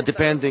배웠느냐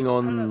depending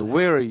on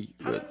where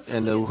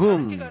and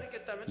whom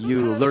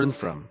you learn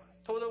from.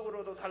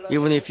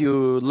 Even if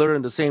you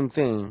learn the same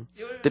thing,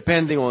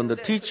 depending on the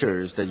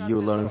teachers that you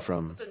learn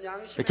from,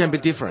 it can be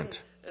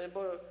different.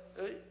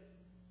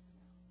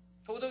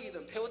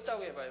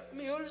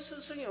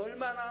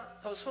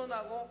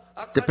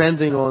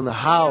 Depending on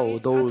how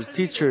those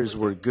teachers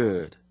were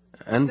good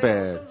and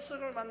bad,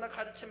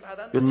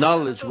 your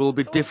knowledge will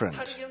be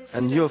different,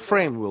 and your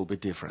frame will be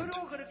different.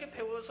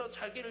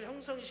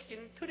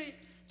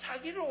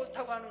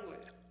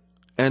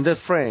 And that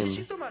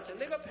frame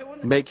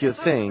make you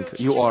think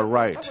you are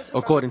right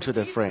according to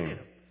that frame.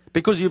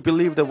 Because you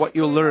believe that what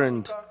you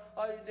learned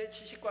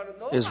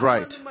is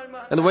right.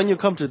 And when you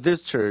come to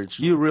this church,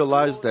 you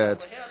realize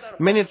that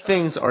many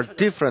things are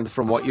different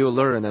from what you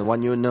learn and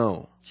what you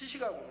know.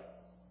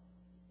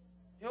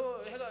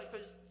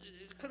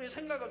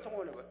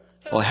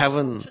 Well,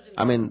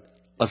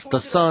 the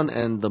sun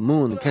and the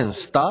moon can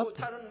stop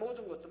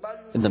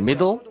in the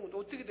middle.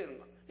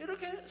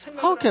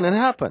 How can it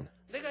happen?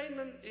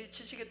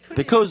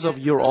 Because of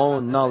your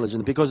own knowledge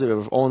and because of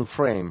your own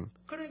frame,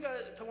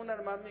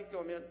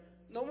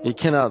 it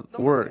cannot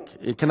work.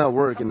 It cannot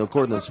work in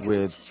accordance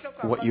with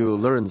what you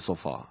learned so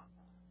far.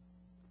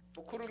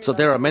 So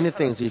there are many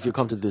things if you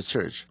come to this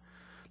church,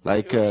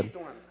 like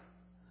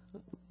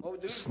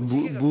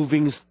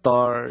moving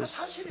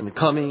stars and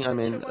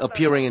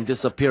appearing and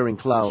disappearing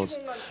clouds.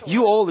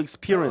 You all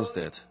experienced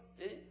it.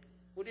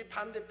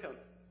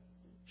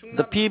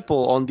 The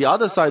people on the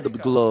other side of the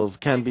globe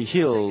can be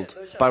healed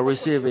by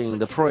receiving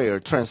the prayer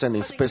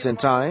transcending space and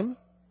time,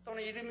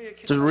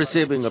 to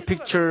receiving a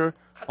picture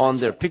on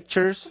their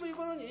pictures.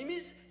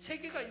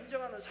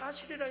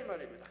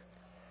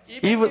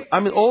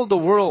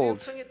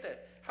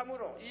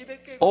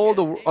 All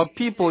the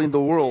people in the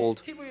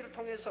world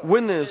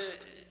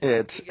witnessed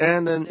it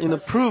and then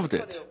proved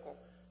it.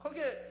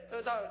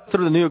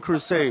 Through the New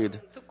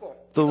Crusade,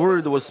 the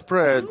word was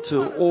spread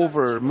to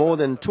over more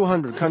than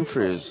 200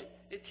 countries.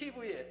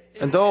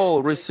 And they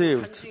all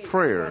received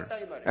prayer,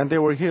 and they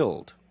were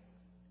healed.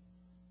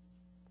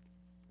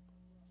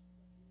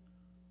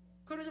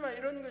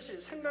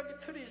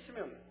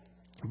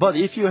 But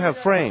if you have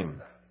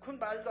frame, 그건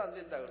말도 안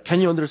된다 그러죠.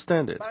 Can you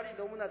understand it? 말이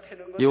너무나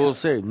되는 You will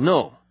거냐? say,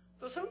 no.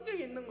 또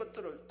성경에 있는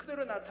것들을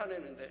그대로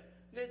나타내는데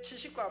내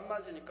지식과 안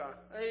맞으니까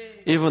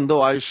에이, Even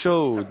though I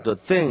show the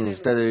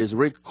things that is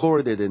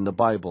recorded in the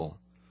Bible,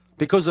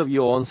 because of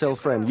your own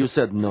self-frame, you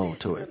said no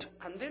to it.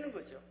 안 되는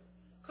거죠.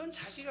 그건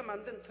자기가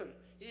만든 틈.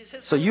 이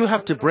세상을 So you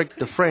have to 만들어 break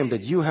the 틀이 frame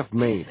that you have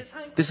made.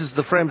 This is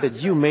the frame that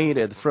you made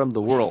it from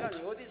the world.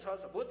 인간이 어디서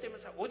와서 뭐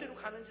때문에 어디로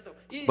가는지도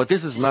이 But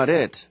this is not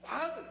it.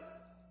 과학은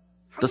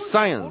The 모르지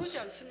science,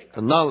 않습니까?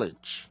 the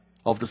knowledge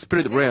of the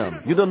spirit realm,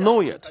 you don't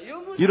know yet.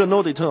 You don't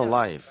know the eternal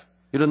life.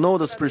 You don't know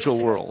the spiritual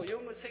world.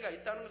 영문세가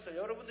있다는 것을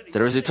여러분들이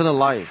There is eternal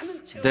life.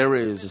 There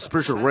is a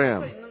spiritual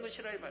realm. 있는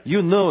것이라 이 말이에요.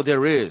 You know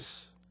there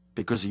is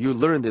because you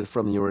learned it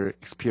from your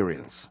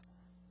experience.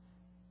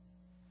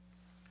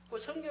 그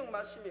성경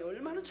말씀이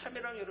얼마나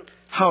참이랑 여러분.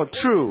 How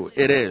true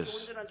it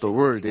is, the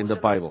word in the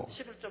Bible.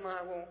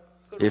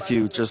 If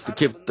you just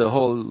keep the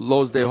whole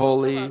Lord's Day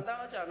holy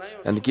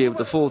and give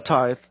the full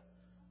tithe,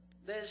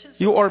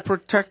 you are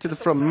protected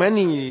from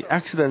many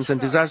accidents and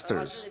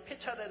disasters.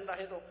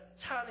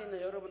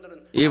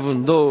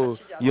 Even though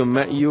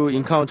you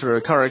encounter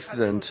a car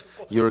accident,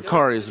 your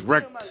car is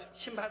wrecked.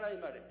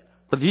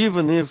 But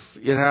even if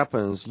it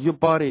happens, your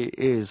body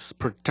is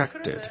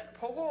protected.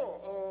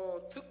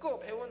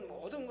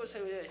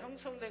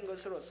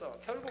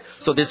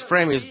 So this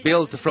frame is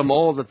built from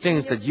all the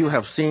things that you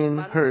have seen,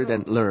 heard,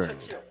 and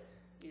learned.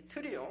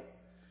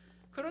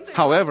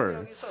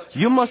 However,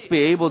 you must be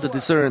able to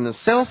discern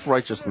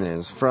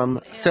self-righteousness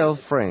from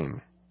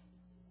self-frame.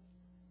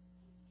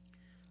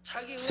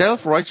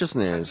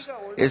 Self-righteousness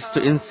is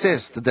to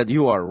insist that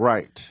you are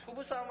right.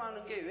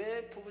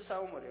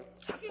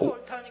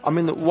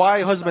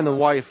 Why husband and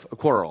wife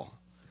quarrel?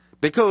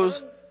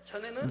 Because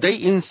they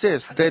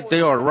insist that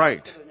they are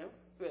right.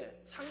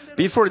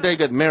 Before they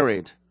get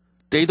married,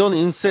 they don't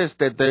insist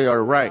that they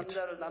are right.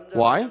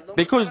 Why?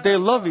 Because they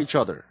love each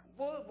other.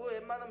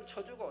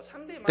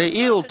 They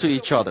yield to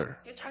each other.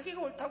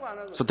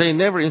 So they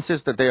never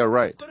insist that they are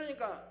right.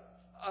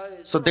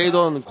 So they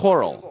don't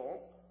quarrel.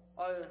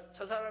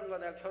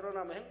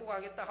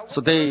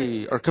 So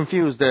they are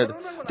confused that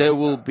they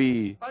will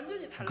be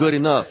good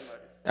enough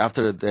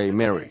after they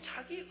marry.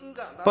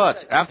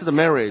 But after the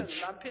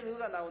marriage,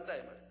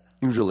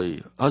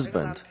 usually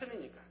husband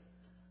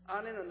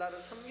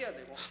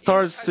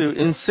starts to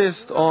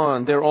insist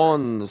on their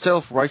own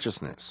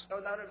self-righteousness.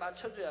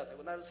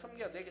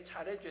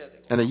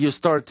 And then you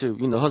start to,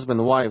 husband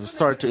and wife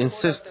start to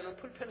insist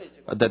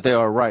that they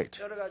are right.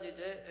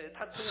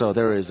 So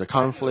there is a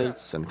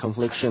conflicts and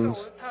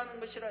conflictions.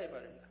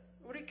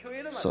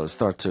 So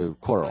start to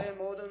quarrel.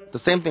 The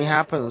same thing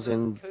happens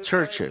in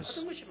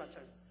churches.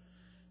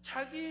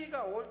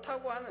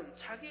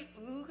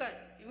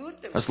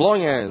 As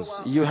long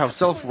as you have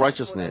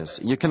self-righteousness,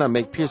 you cannot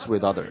make peace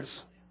with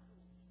others.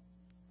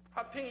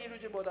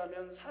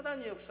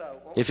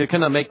 If you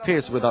cannot make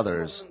peace with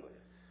others,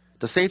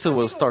 the Satan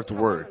will start to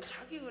work,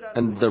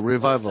 and the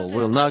revival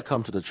will not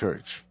come to the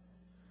church.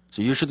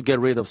 So you should get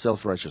rid of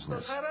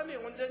self-righteousness.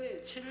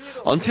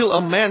 Until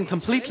a man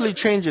completely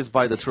changes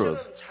by the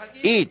truth,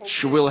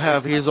 each will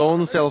have his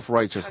own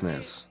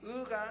self-righteousness.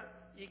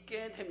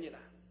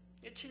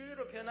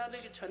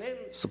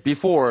 So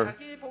before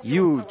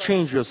you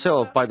change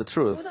yourself by the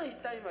truth,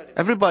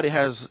 everybody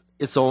has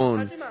its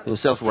own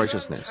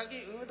self-righteousness.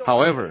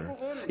 However,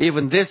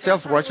 even this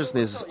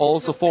self-righteousness is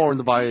also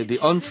formed by the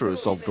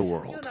untruths of the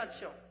world.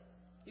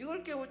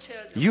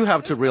 You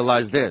have to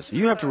realize this.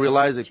 You have to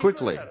realize it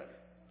quickly.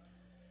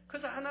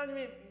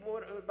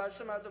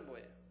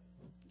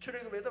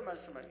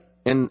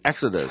 In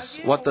Exodus,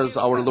 what does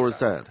our Lord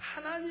say?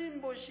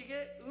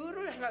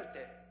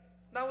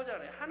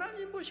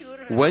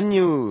 When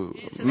you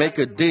make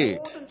a deed,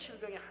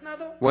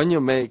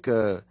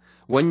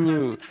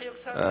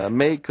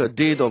 make a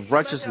deed of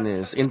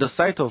righteousness in the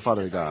sight of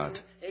Father God,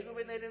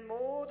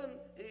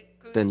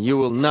 then you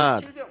will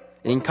not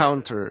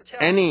encounter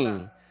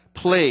any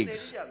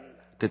plagues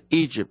that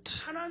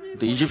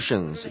the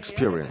Egyptians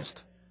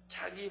experienced.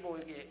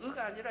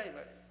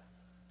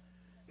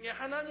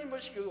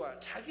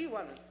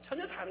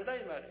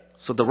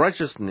 So the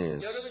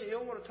righteousness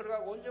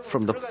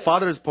from the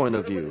Father's point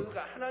of view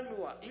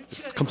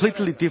is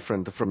completely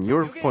different from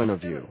your point of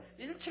view.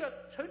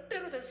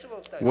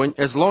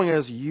 As long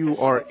as you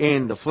are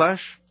in the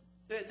flesh,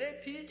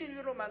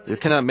 you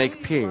cannot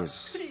make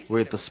peace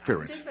with the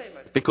Spirit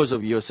because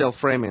of your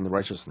self-frame and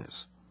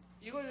righteousness.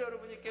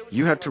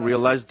 You have to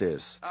realize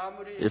this.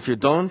 If you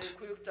don't,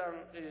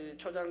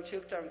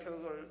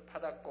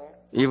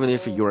 even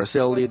if you're a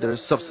cell leader,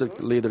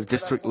 subdistrict leader,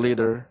 district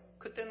leader,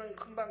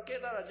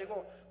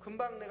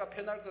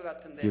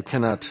 you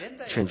cannot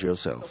change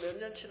yourself.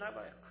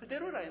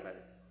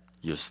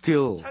 You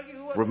still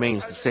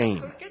remains the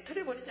same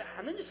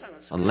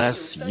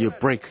unless you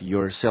break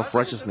your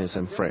self-righteousness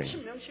and frame.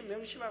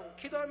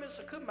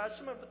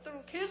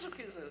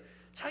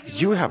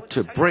 You have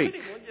to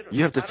break.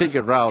 You have to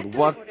figure out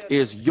what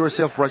is your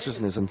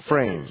self-righteousness and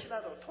frame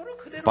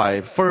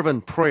by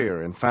fervent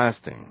prayer and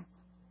fasting.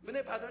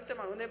 은혜 받을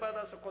때만 은혜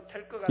받아서 곧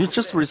될 것 You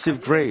just 같은데 receive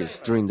grace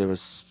during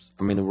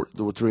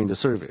during the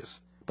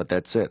service, but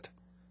that's it.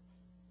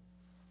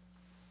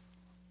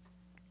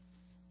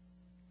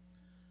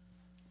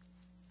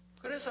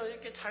 그래서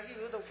이렇게 자기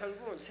의도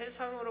결국은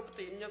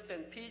세상으로부터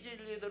입력된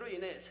비진리들로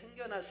인해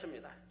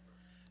생겨났습니다.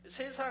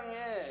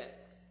 세상에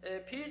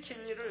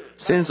비진리를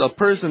Since a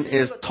person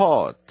is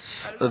taught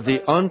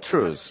the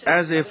untruth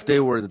as if they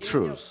were the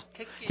truth,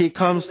 he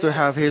comes to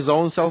have his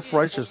own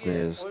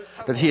self-righteousness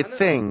that he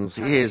thinks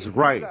he is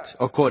right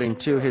according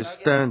to his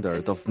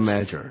standard of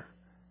measure.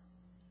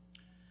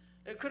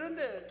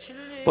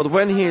 But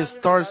when he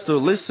starts to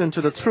listen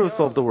to the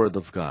truth of the Word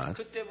of God,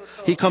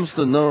 he comes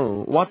to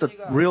know what the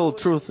real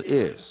truth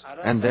is.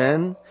 And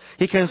then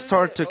he can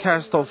start to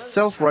cast off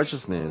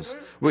self-righteousness,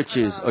 which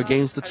is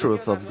against the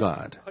truth of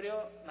God.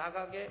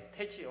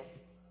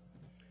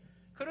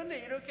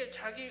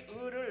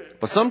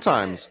 But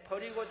sometimes,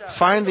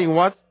 finding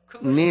what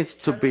needs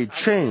to be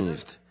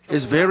changed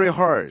is very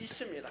hard.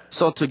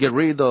 So to get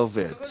rid of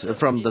it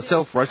from the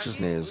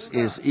self-righteousness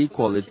is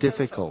equally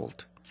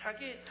difficult.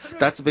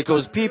 That's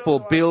because people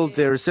build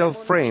their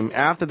self-frame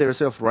after their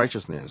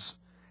self-righteousness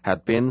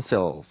had been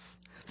set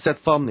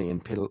firmly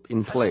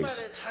in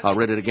place. I'll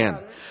read it again.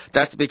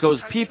 That's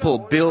because people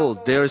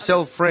build their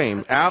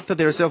self-frame after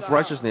their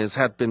self-righteousness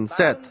had been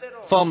set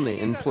firmly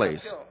in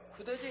place.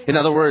 In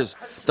other words,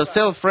 the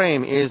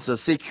self-frame is a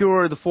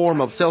secured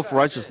form of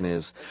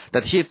self-righteousness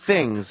that he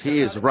thinks he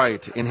is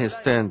right in his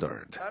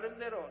standard.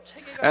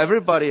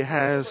 Everybody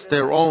has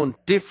their own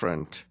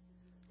different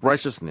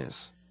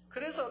righteousness.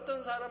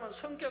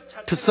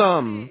 To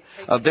some,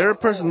 their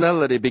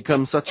personality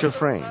becomes such a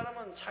frame.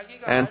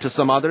 And to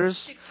some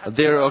others,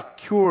 their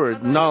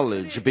acquired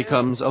knowledge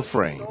becomes a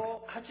frame.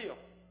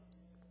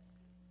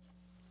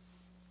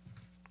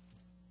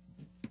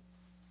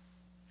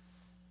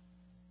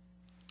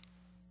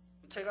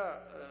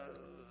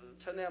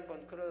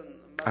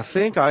 I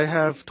think I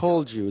have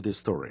told you this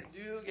story.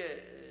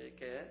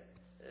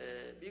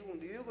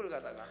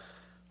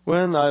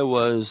 When I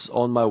was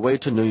on my way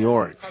to New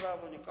York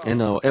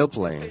in an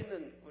airplane,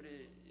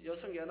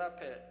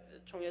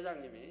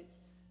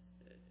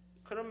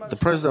 the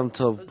president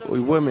of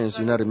Women's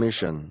United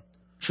Mission,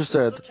 she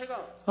said,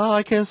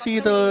 I can see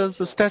the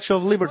Statue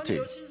of Liberty.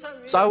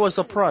 So I was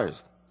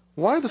surprised.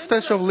 Why the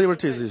Statue of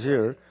Liberty is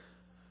here?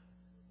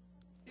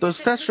 The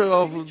Statue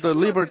of the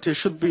Liberty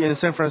should be in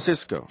San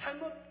Francisco.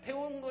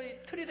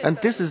 And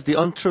this is the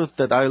untruth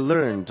that I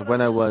learned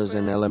when I was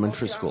in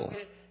elementary school.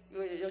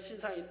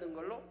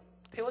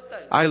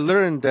 I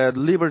learned that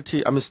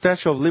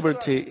Statue of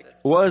Liberty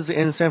was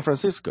in San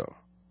Francisco.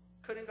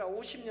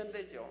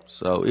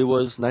 So it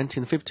was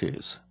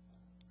 1950s.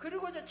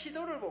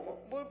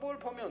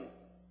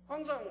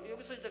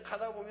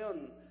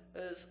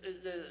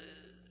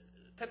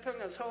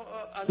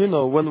 You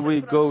know, when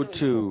we go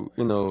to,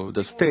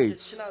 the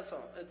States,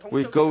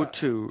 we go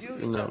to,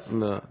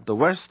 the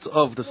west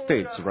of the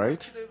States,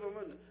 right?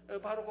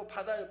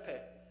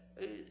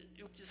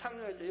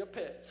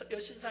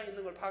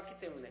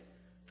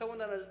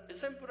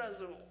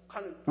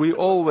 We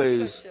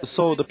always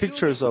saw the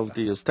pictures of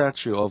the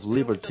Statue of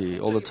Liberty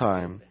all the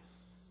time.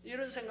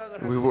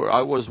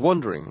 I was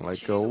wondering,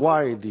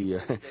 why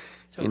the,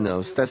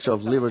 Statue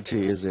of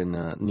Liberty is in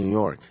New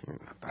York.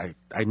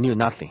 I knew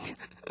nothing.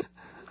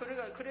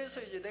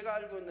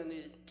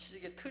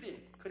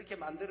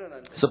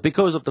 So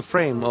because of the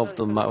frame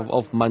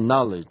of my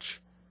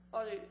knowledge,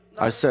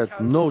 I said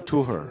no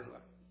to her.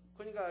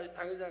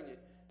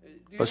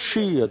 But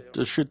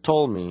she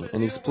told me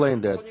and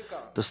explained that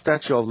the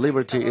Statue of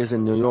Liberty is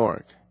in New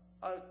York.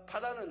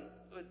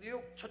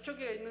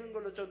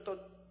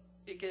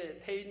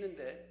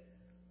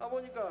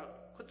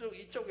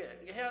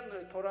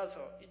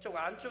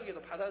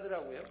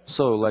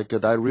 So,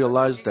 I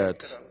realized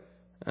that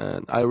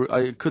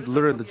I could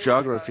learn the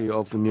geography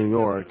of the New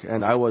York,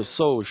 and I was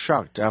so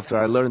shocked after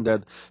I learned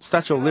that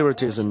Statue of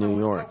Liberty is in New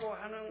York.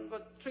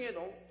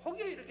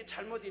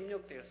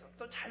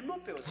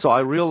 So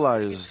I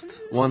realized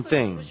one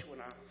thing.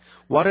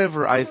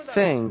 Whatever I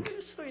think,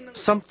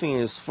 something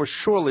is for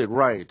surely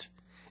right.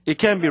 It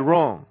can be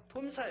wrong.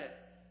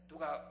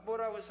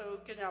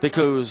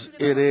 Because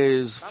it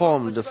is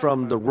formed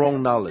from the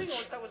wrong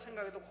knowledge.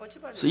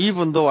 So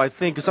even though I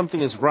think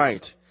something is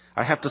right,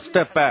 I have to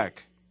step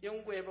back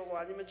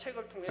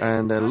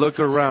and then look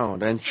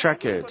around and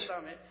check it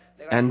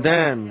and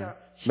then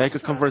make a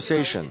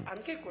conversation.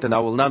 Then I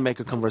will not make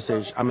a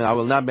conversation. I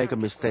will not make a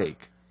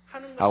mistake.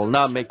 I will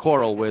not make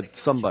quarrel with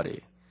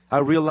somebody. I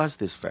realized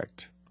this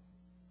fact.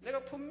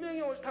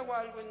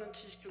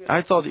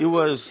 I thought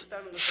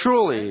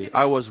surely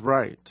I was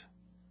right.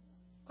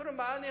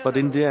 But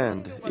in the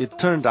end, it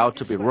turned out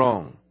to be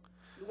wrong.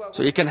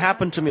 So it can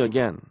happen to me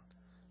again.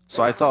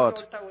 So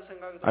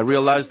I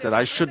realized that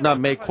I should not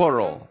make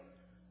quarrel.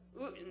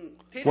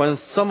 When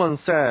someone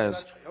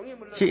says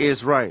he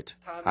is right,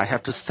 I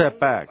have to step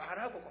back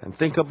and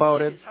think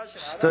about it,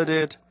 study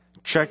it,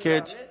 check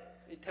it,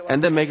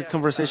 and then make a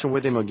conversation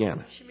with him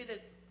again.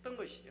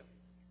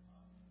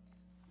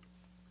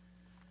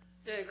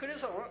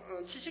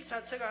 지식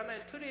자체가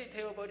하나의 틀이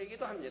되어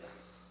버리기도 합니다.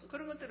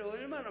 그런 것들이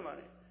얼마나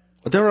많아요.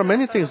 There are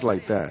many things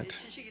like that.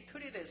 지식이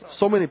틀이 돼서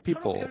So many 서로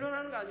people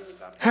변론하는 거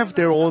아닙니까? have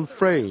their own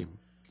frame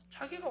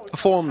자기가 옳다고,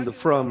 formed 자기가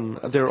from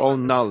옳다고, their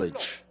own 자기가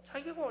knowledge,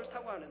 자기가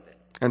옳다고 하는데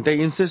and they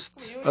insist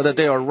that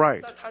they are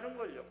right. 다 다른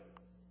걸요.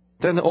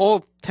 Then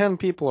all 10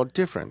 people are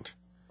different.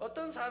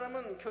 어떤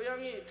사람은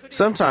교양이 틀이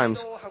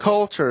Sometimes 되기도 하고,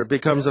 culture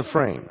becomes a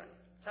frame,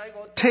 자기가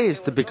어떻게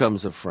taste 배워서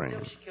becomes a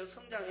frame, 역시켜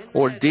성장했느냐에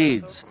or 대해서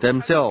deeds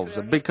themselves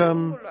자기 교양이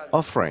become 그런 걸로 a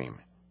알죠. frame.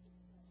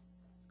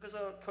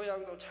 그래서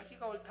교양도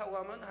자기가 옳다고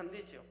하면 안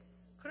되죠.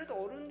 그래도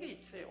옳은 게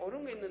있어요.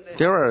 옳은 게 있는데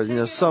There are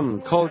세계로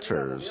some 구분을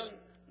cultures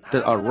다니다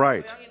that are 보면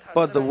right, 나라마다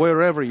but 교양이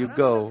wherever you 다르잖아요.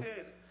 go,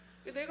 나라마다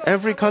교양이-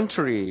 every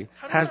country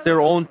has their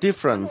own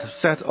different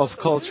set of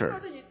culture.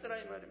 얼마든지 있더라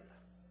이 말입니다.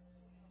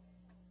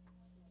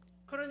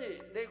 그러니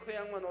내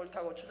교양만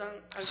옳다고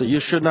주장할 So you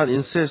should not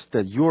insist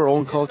that your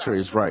own culture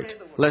is right.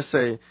 Let's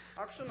say,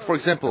 for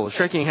example,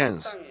 shaking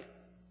hands.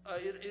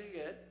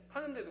 이렇게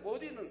하는데도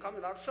어디는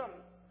가면 악수하면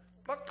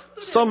막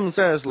흔들어야죠. Some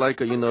says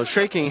like,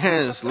 shaking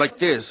hands like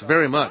this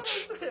very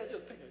much. 흔들어야지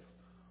어떻게.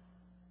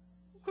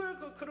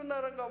 그런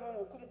나라인가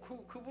보면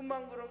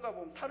그분만 그런가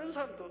보면 다른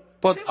사람도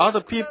But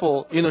other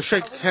people,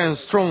 shake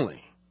hands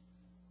strongly.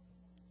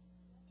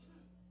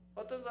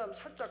 어떤 사람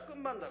살짝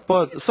끝만 다.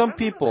 But some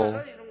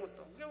people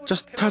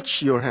just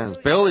touch your hands,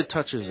 barely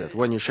touches it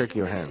when you shake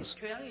your hands.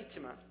 교양이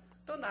있지만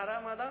또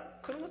나라마다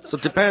그런 것도 So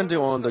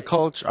depending on the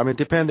culture,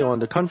 depending on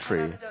the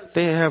country,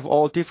 they have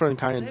all different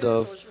kind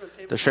of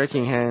the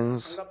shaking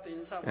hands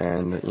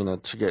and,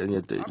 to get,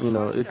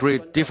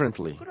 greet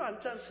differently.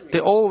 그러지 않습니까? They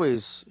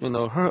always,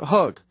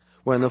 hug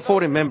when the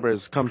foreign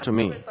members come to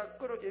me. 딱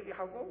끌어 이렇게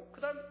하고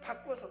그다음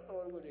바꿔서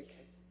또 얼굴 이렇게.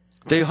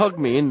 They hug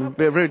me in a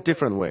very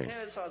different way,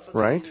 해외에서 와서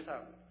right?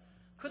 인사하고.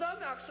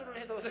 그다음에 악수를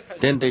해도 돼요.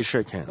 Then they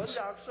shake hands.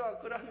 먼저 악수하고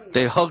끌어하는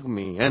They hug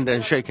me and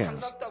then shake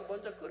hands. 반갑다고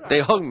먼저 끌어.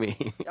 They hug me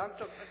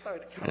양쪽 뺐다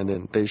이렇게 하고. and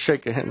then they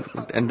shake hands,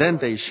 and then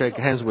they shake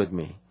hands with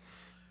me.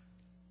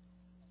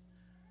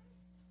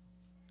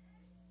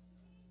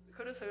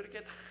 그래서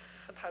이렇게 다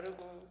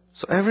다르고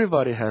So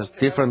everybody has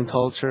different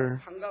culture,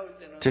 반가울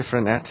때는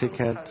different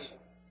etiquette,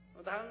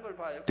 다른 걸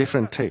봐요.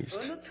 different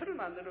taste. 어느 틀을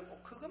만들었고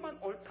그것만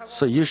옳다고.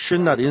 So you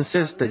should not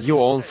insist that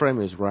your own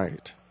frame is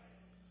right.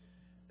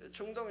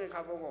 중동에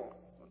가보고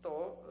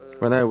또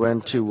When I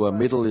went to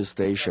Middle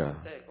East Asia,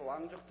 그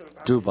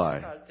왕족들과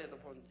Dubai, 식사할 때도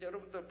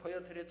여러분들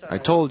보여드렸잖아요. I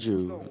told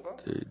you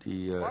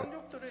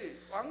왕족들이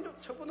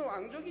저분은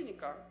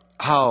왕족이니까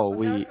how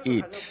we 대학교도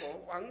eat.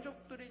 다녔고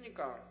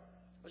왕족들이니까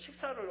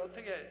식사를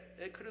어떻게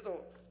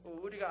그래도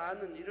우리가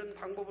아는 이런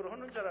방법으로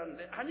하는 줄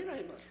알았는데 아니라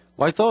이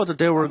말. I thought that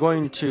they were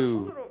going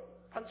to 손으로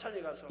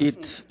반찬이 가서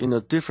eat,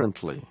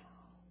 differently.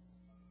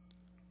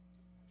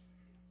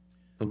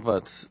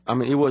 But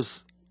it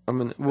was.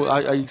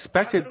 I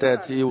expected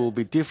that it will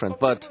be different,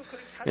 but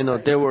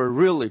they were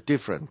really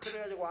different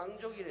그래가지고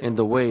왕족이래요. in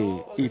the way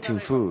또 어느 eating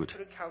나라에 food,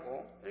 그렇게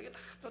하고 이렇게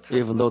다 또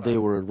even though they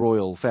were a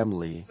royal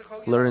family,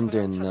 learned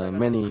in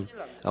many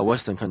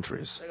Western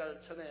countries. 제가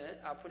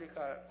전에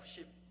아프리카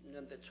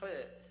 90년대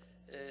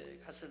초에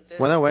갔을 때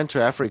When I went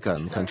to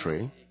African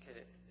country,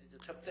 이렇게 이제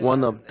접대를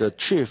one of 하는데 the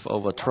chief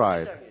of a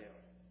tribe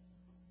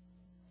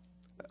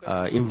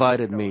왕추장이에요.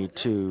 invited me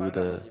to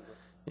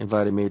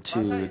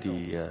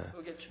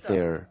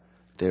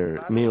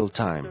their meal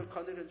time.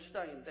 거느린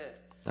추장인데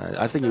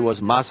I think it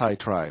was Maasai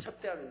tribe.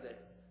 접대하는데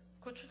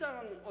그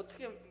추장은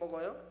어떻게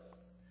먹어요?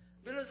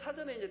 물론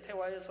사전에 이제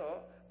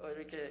대화해서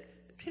이렇게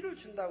피를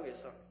준다고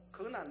해서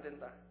그건 안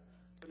된다.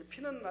 근데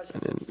피는 마실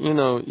수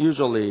없어.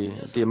 Usually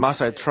the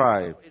Maasai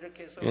tribe,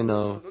 이렇게 해서 you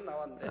know, 도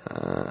나왔는데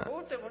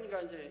먹을 때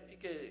보니까 이제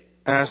이렇게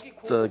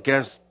asked the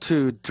guests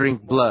to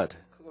drink blood.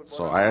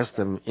 So I asked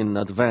them in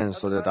advance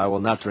so that I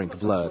will not drink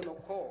blood.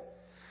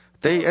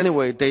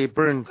 They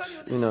burned,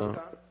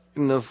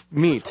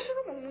 meat,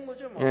 먹는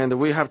거죠 뭐. and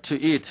we have to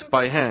eat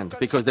by hand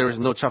because there is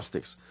no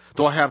chopsticks.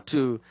 Do I have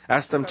to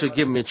ask them to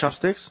give me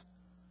chopsticks?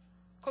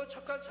 그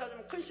젓갈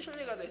찾으면 큰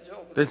실례가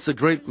되죠. That's a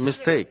great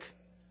mistake.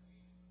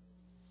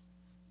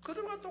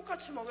 그들과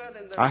똑같이 먹어야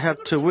된다. I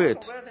have to 그들처럼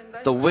eat 먹어야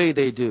된다. the way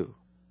they do.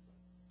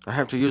 I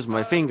have to use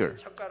my finger.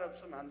 젓갈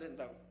없으면 안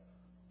된다고.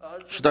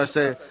 Should I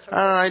say,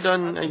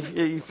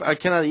 I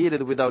cannot eat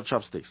it without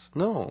chopsticks?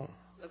 No.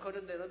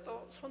 그런 데는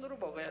또 손으로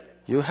먹어야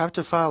돼. You have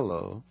to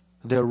follow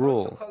their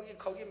rule, 거기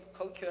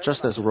교양이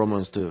just as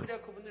Romans do 그래야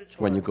그분들이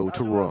when you go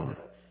to Rome.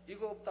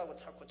 이거 없다고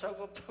찾고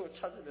저거 없다고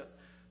찾으면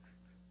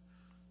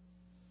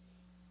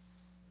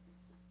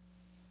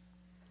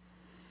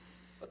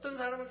어떤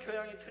사람은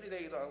교양이 틀이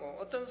되기도 하고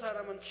어떤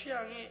사람은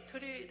취향이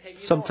틀이 되기도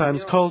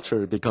Sometimes 하며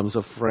culture becomes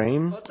a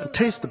frame,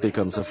 taste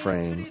becomes a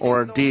frame,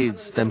 or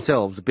deeds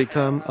themselves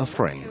become a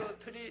frame. 그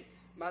틀이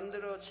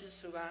만들어질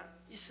수가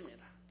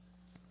있습니다.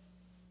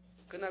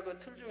 그러나 그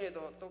틀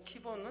중에도 또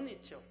기본은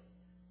있죠.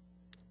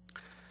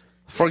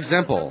 For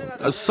example,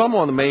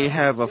 someone may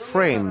have a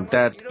frame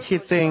that he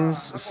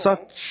thinks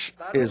such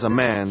is a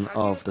man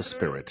of the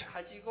Spirit.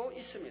 가지고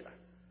있습니다.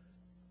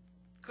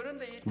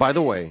 그런데 이 By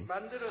the way,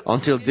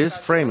 until this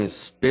frame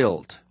is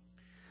built,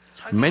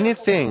 many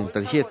things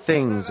that he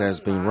thinks as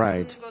being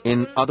right.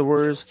 In other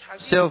words,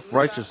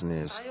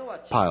 self-righteousness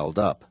piled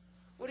up.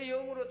 우리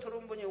영으로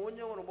들어온 분이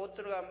원영으로 못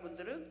들어간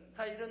분들은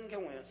다 이런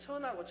경우예요.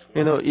 선하고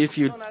You know, if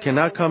you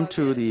cannot come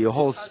to the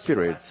Holy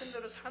Spirit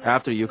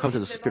after you come to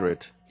the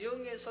Spirit,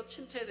 영에서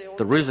침체되어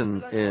the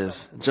reason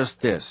is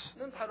just this,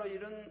 바로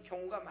이런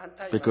경우가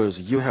많다. because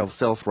you have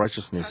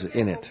self-righteousness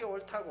in it.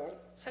 옳다고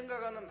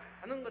생각하는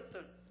많은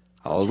것들.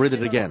 I'll read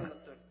it again.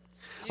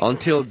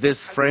 Until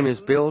this frame is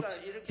built,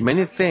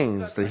 many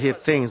things that he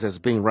thinks as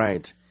being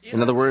right,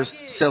 in other words,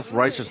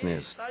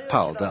 self-righteousness,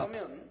 piled up.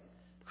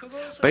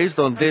 Based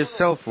on this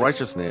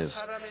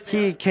self-righteousness,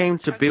 he came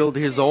to build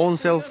his own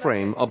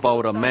self-frame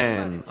about a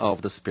man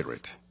of the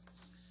Spirit.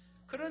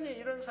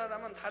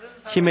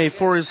 He may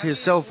force his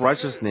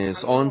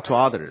self-righteousness onto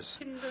others,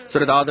 so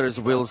that others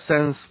will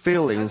sense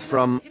feelings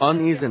from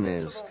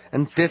uneasiness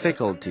and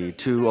difficulty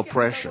to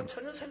oppression.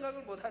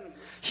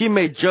 He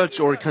may judge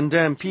or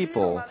condemn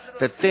people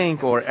that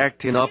think or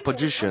act in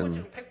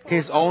opposition,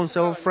 his own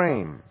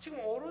self-frame. 지금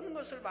옳은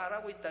것을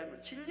말하고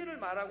있다면 진리를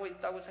말하고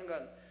있다고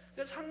생각하는.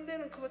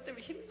 상대는 그것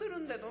때문에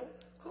힘들은데도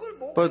그걸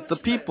못. But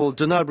the people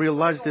do not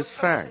realize this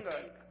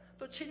fact.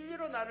 또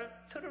진리로 나를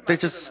틀을 They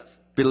just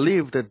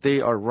believe that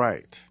they are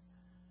right.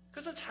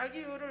 그래서 자기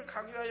의를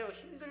강요하여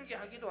힘들게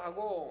하기도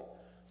하고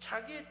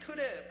자기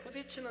틀에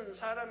부딪히는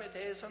사람에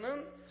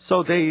대해서는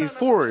So they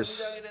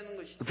force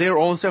their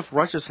own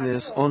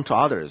self-righteousness onto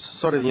others,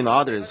 so that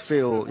others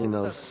feel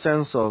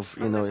sense of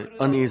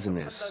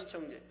uneasiness.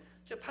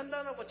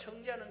 판단하고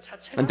정죄하는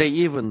자체가 And they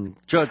even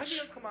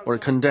judge or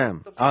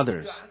condemn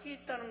others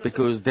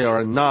because they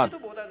are not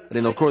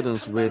in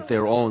accordance with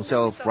their own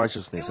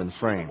self-righteousness and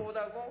frame.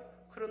 못하고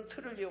그런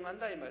틀을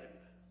이용한다 이 말입니다.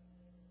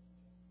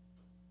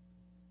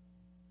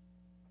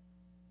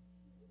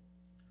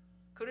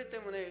 그렇기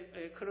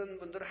때문에 그런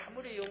분들은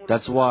아무리 영으로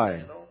That's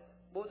why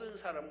모든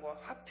사람과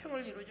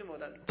화평을 이루지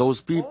못한다.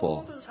 those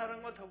people, 모든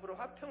사람과 더불어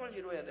화평을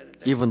이루어야 되는데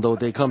even though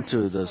they come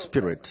to the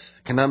Spirit,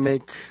 cannot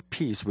make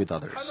peace with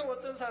others. 간혹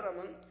어떤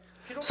사람은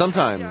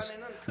Sometimes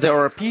there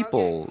are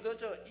people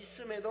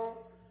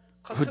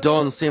who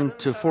don't seem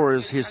to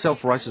force his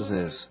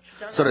self-righteousness,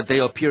 so that they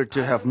appear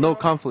to have no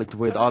conflict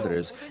with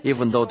others,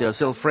 even though their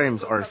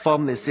self-frames are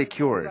firmly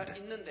secured.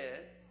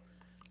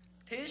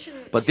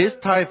 But this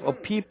type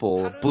of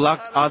people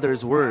block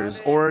others'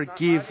 words or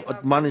give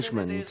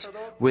admonishment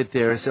with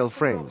their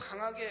self-frames.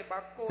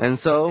 And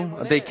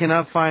so they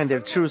cannot find their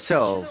true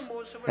self,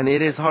 and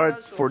it is hard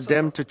for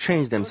them to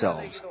change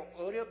themselves.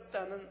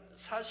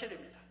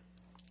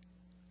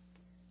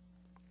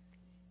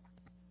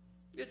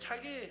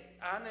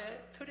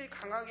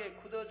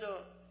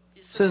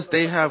 Since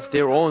they have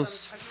their own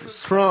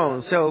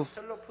strong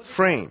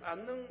self-frame,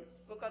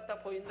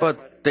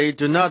 but they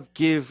do not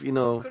give,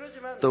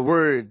 the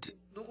word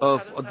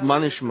of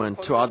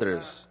admonishment to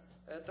others.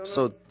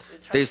 So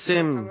it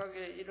seems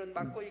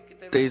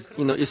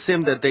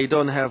that they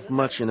don't have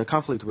much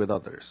conflict with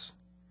others.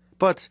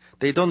 But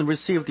they don't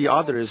receive the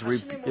others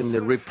in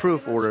the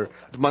reproof or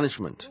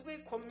admonishment,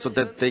 so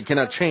that they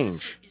cannot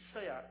change.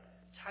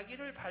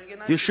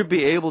 You should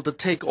be able to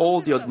take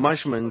all the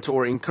admonishment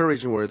or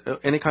encouraging word,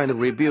 any kind of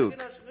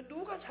rebuke,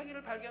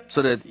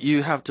 so that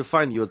you have to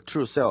find your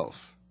true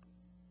self.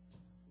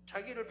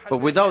 But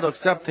without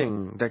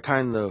accepting that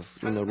kind of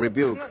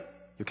rebuke,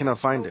 you cannot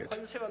find it.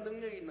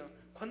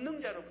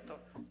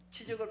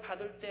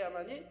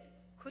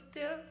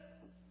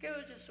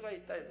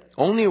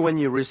 Only when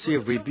you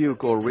receive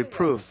rebuke or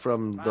reproof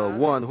from the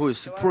one who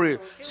is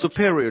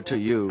superior to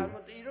you,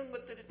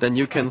 then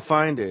you can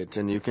find it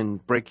and you can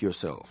break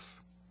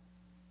yourself.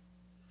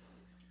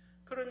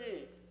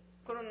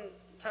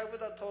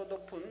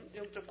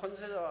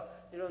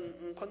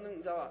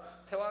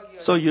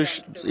 So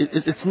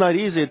it's not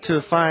easy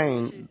to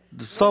find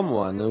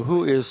someone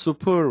who is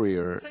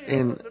superior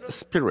in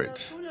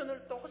spirit.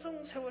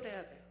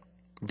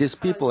 These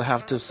people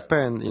have to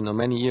spend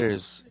many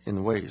years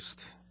in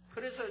waste.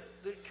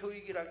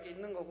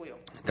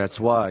 That's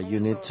why you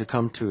need to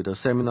come to the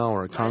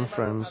seminar or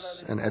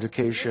conference and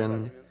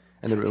education.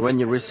 And when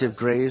you receive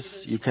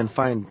grace, you can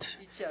find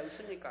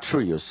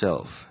true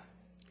yourself.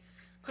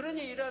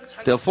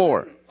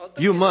 Therefore,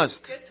 you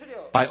must,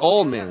 by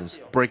all means,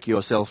 break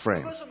your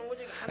self-frame.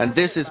 And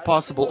this is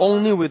possible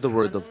only with the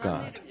Word of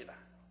God.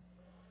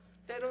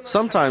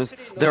 Sometimes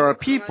there are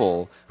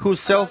people whose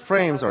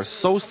self-frames are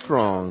so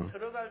strong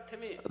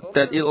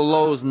that it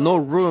allows no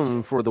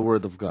room for the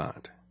Word of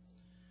God.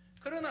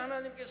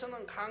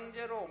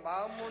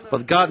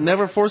 But God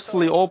never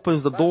forcefully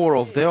opens the door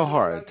of their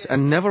heart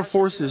and never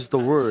forces the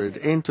Word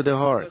into their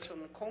heart.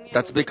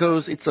 That's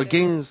because it's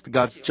against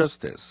God's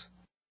justice.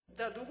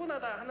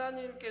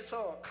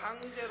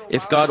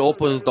 If God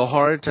opens the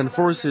heart and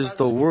forces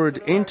the Word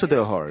into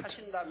their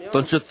heart,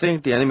 don't you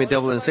think the enemy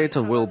devil and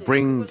Satan will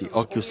bring the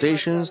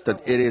accusations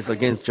that it is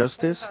against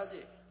justice?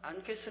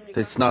 That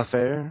it's not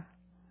fair?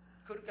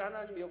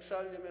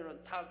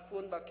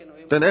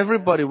 Then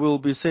everybody will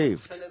be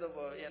saved.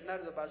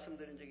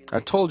 I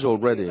told you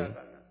already.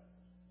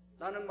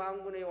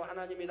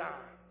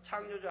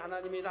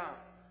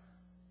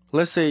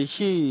 let's say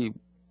he,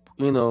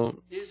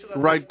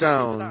 write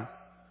down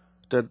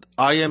that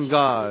I am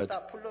God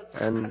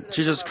and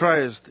Jesus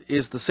Christ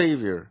is the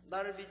Savior.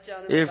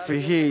 If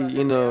he,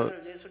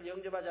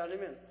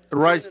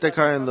 writes that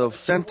kind of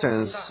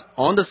sentence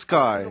on the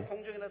sky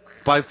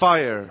by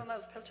fire,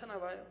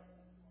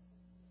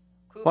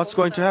 what's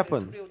going to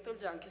happen?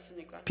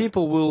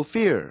 People will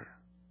fear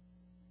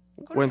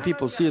when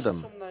people see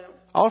them.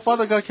 Our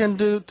Father God can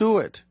do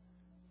it.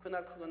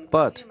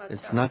 But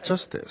it's not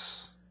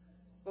justice.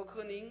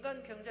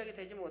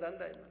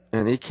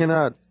 And it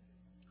cannot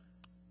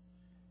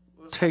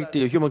take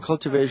the human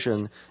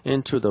cultivation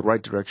into the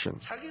right direction.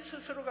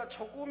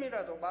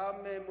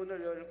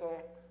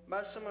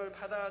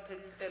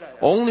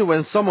 Only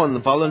when someone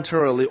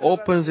voluntarily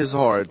opens his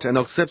heart and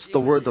accepts the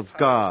Word of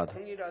God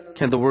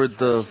can the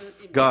Word of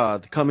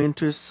God come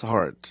into his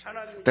heart.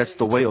 That's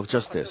the way of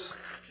justice.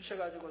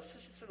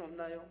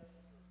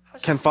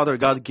 Can Father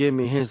God give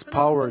me His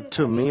power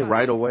to me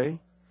right away?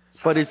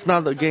 But it's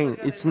not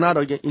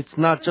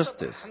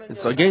justice.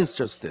 It's against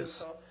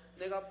justice.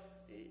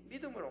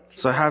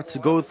 So I have to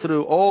go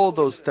through all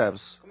those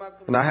steps,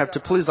 and I have to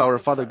please our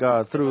Father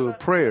God through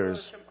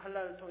prayers.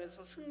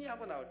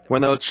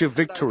 When I achieve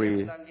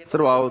victory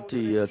throughout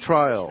the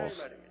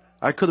trials,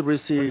 I could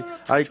reach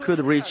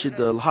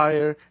the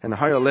higher and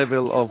higher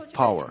level of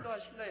power.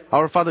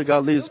 Our Father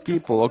God leads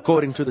people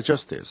according to the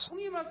justice.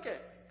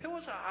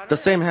 The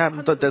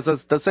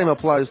same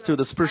applies to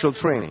the spiritual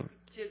training.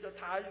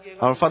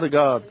 Our Father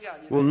God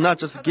will not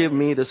just give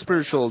me the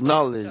spiritual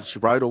knowledge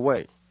right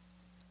away.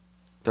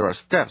 There are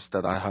steps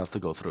that I have to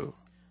go through.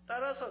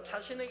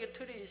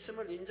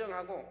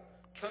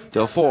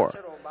 Therefore,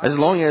 as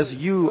long as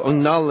you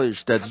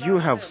acknowledge that you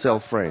have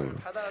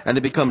self-frame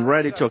and become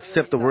ready to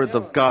accept the Word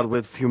of God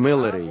with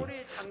humility,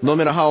 no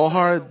matter how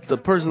hard the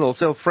personal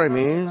self-frame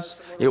is,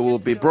 it will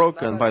be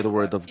broken by the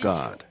Word of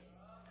God.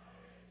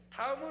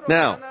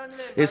 Now,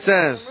 it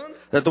says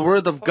that the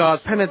Word of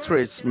God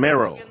penetrates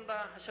marrow.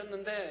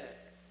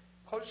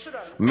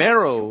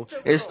 Marrow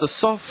is the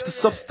soft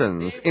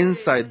substance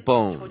inside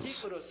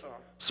bones.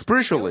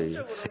 Spiritually,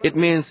 it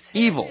means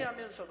evil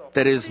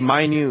that is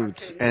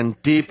minute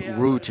and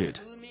deep-rooted.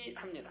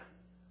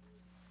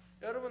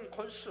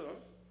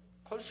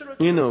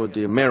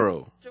 The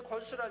marrow.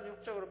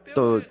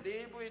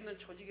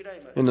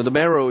 The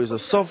marrow is a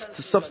soft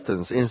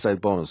substance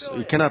inside bones.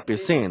 It cannot be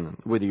seen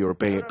with your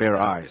bare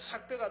eyes.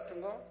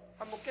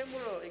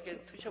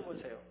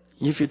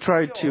 If you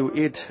try to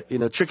eat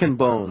a chicken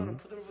bone,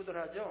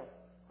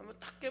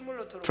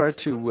 try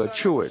to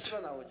chew it,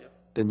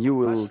 then you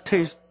will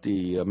taste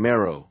the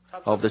marrow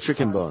of the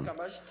chicken bone.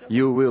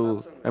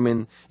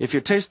 If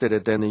you tasted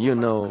it, then you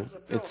know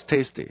it's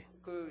tasty.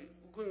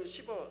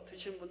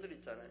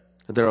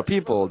 There are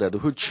people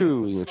who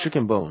chew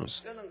chicken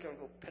bones.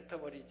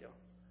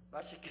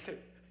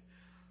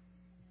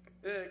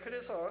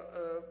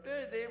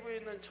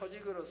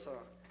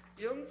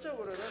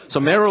 So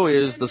marrow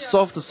is the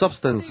soft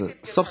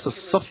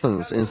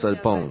substance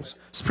inside bones.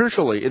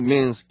 Spiritually, it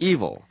means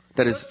evil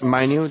that is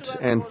minute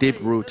and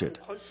deep-rooted.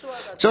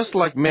 Just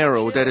like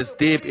marrow that is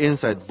deep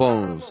inside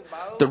bones,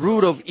 the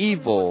root of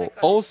evil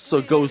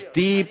also goes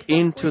deep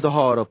into the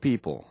heart of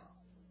people.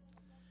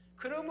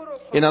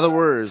 In other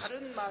words,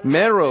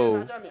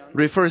 marrow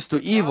refers to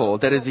evil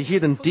that is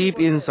hidden deep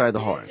inside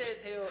the heart.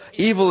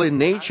 Evil in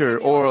nature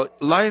or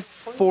life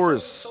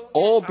force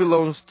all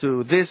belongs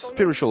to this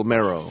spiritual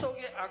marrow.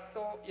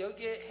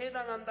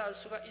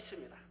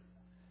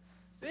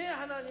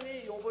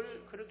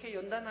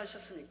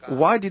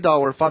 Why did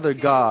our Father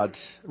God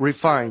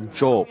refine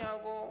Job?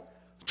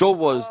 Job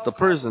was the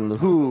person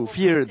who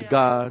feared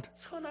God,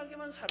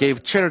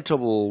 gave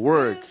charitable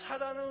work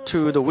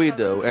to the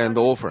widow and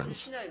the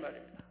orphans.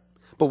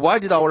 But why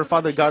did our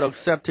Father God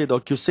accept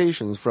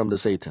accusations from the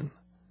Satan?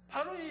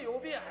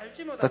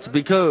 That's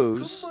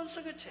because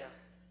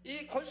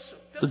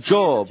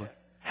Job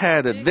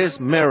had this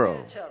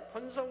marrow,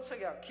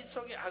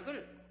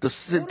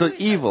 the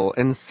evil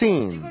and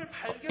sin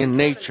in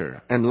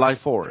nature and life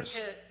force.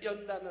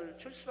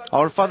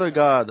 Our Father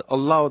God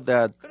allowed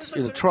that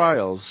in the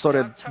trials so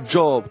that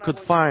Job could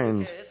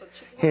find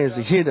his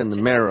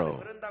hidden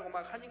marrow,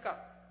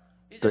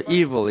 the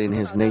evil in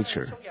his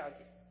nature.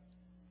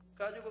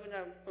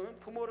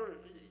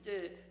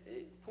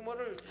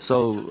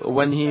 So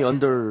when he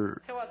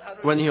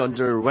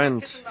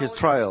underwent his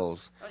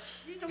trials,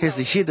 his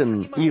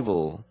hidden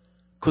evil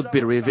could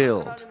be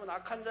revealed.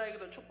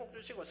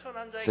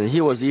 Then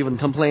he was even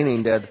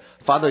complaining that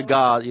Father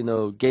God,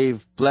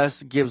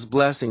 gives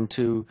blessing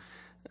to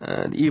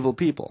evil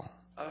people.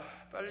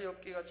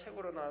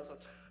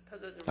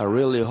 I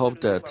really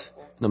hope that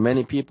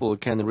many people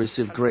can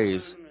receive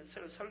grace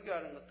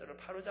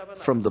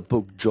from the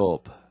book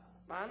Job.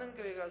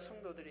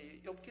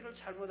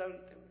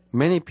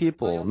 Many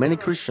people, many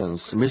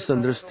Christians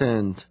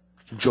misunderstand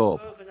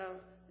Job.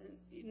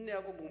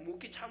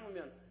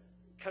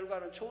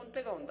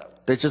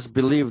 They just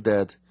believe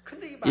that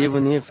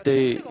even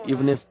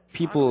if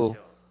people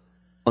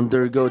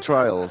undergo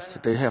trials,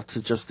 they have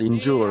to just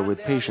endure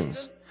with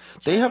patience.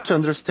 They have to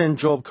understand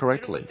Job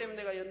correctly. 때문에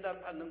내가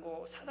연단 받는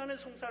거, 사단의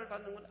송사를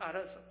받는 건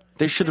알아서.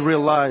 They should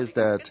realize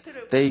that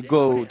they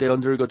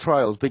undergo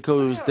trials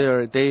because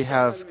they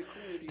have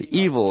the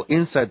evil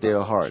inside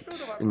their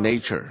heart, in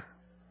nature.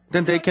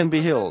 Then they can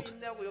be healed.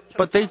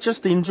 But they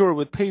just endure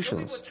with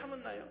patience.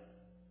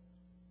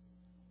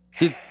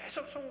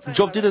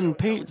 Job didn't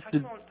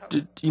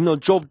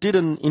Job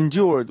didn't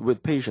endure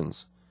with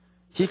patience.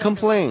 He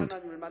complained.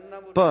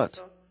 But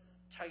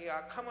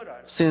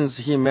since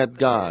he met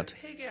God,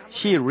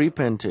 he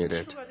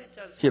repented.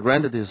 He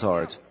rendered his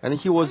heart, and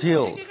he was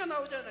healed.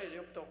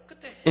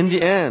 In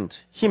the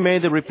end, he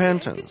made the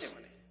repentance.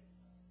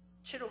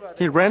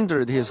 He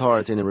rendered his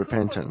heart in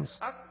repentance.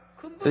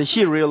 Then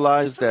he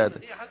realized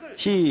that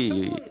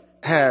he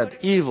had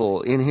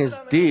evil in his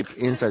deep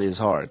inside his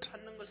heart.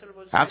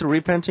 After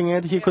repenting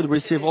it, he could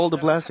receive all the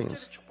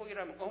blessings.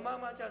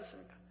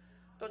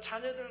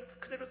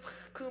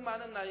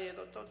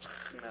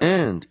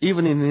 And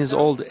even in his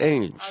old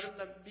age,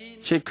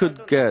 he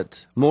could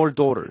get more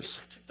daughters,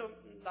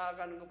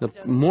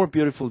 more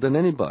beautiful than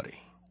anybody.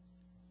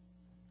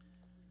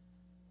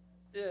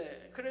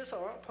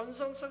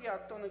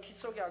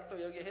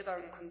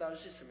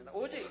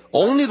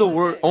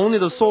 Only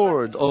the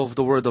sword of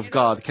the Word of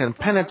God can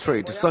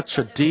penetrate such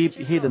a deep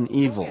hidden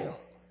evil.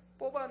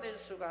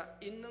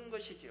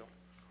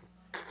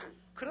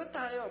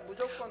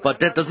 But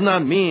that does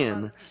not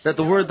mean that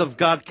the Word of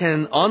God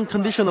can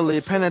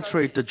unconditionally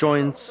penetrate the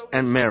joints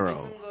and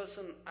marrow.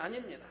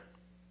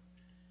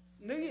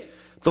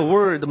 The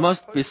Word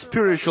must be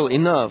spiritual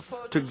enough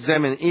to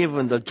examine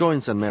even the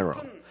joints and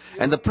marrow.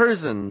 And the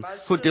person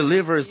who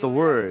delivers the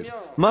Word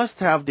must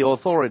have the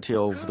authority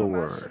of the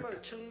Word.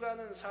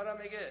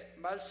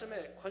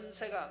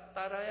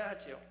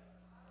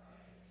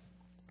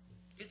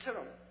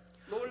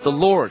 The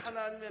Lord,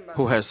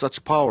 who has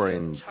such power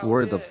in the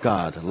Word of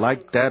God,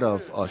 like that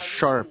of a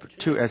sharp,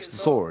 two-edged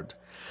sword,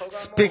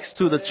 speaks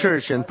to the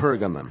church in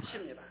Pergamum.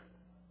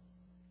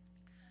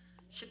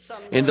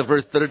 In the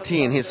verse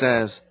 13, he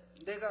says,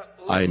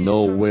 I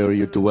know where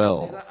you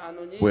dwell,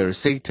 where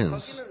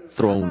Satan's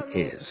throne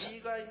is.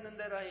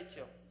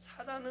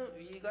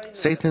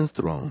 Satan's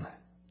throne.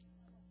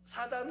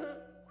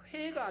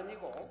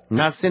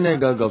 Not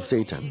synagogue of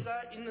Satan.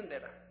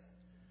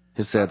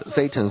 He said,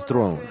 Satan's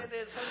throne.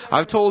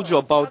 I've told you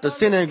about the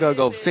synagogue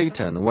of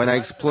Satan when I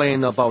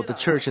explained about the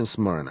church in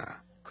Smyrna.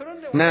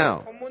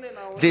 Now,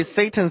 this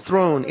Satan's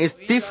throne is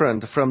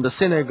different from the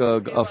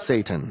synagogue of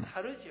Satan.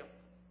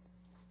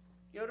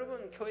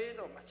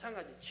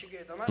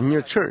 In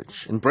your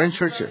church, in branch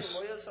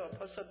churches,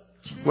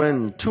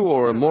 when two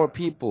or more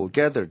people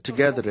gather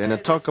together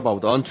and talk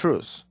about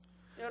untruths,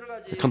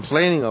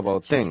 complaining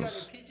about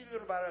things,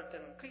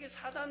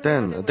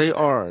 then they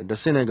are the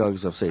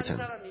synagogues of Satan.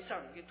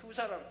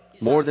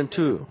 More than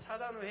two,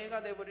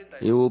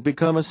 you will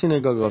become a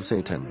synagogue of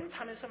Satan.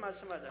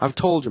 I've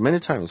told you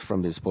many times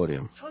from this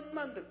podium.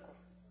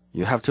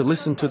 You have to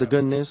listen to the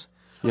goodness,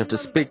 you have to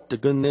speak the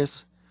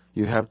goodness,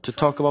 you have to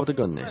talk about the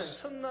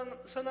goodness.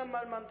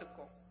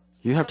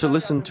 You have to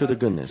listen to the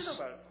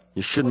goodness.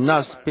 You should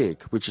not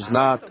speak, which is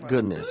not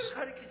goodness.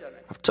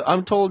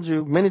 I've told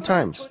you many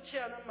times.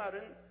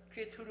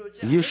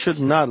 You should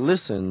not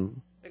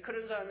listen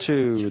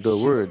to the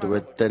word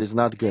that is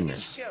not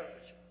goodness.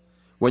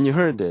 When you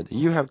heard it,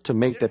 you have to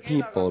make the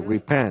people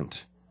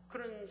repent.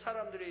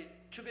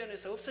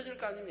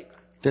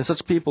 Then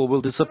such people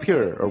will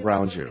disappear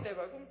around you.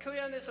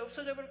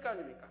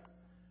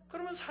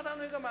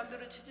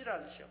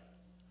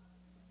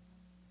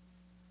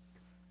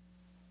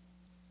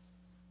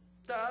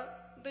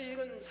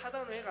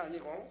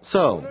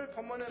 So,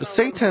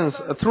 Satan's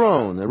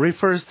throne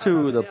refers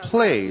to the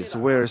place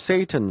where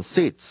Satan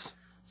sits.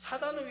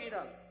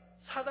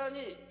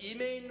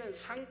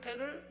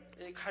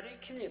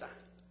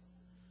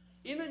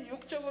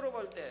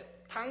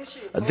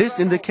 This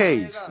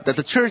indicates that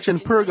the church in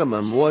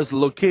Pergamum was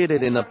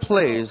located in a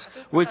place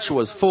which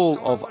was full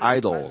of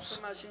idols.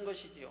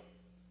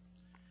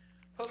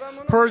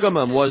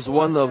 Pergamum was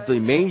one of the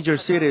major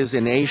cities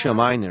in Asia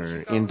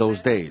Minor in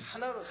those days.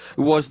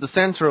 It was the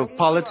center of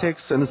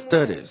politics and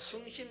studies.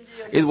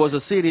 It was a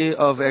city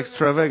of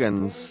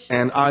extravagance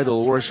and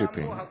idol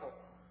worshipping.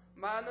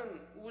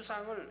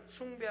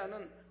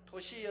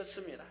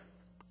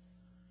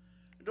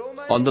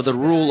 Under the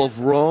rule of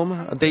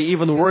Rome, they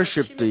even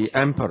worshipped the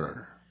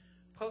emperor.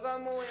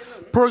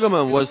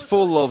 Pergamum was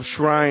full of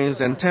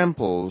shrines and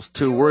temples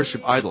to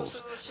worship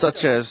idols,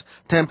 such as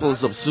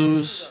temples of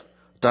Zeus,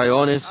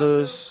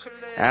 Dionysus,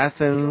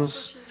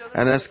 Athens,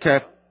 and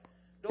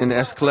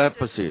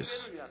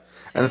Asclepius,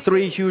 and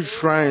 3 huge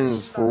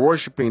shrines for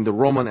worshipping the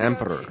Roman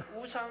emperor.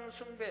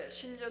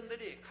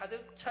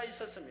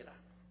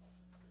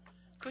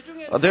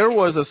 There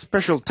was a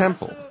special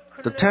temple,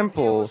 the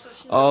temple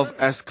of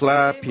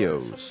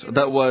Asclepius,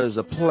 that was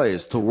a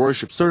place to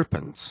worship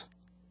serpents.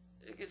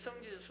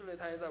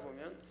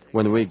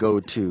 When we go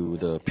to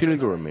the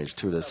pilgrimage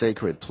to the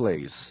sacred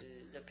place,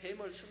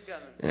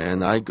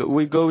 And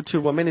we go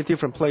to many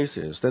different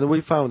places. Then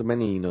we found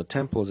many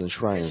temples and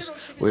shrines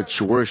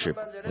which worship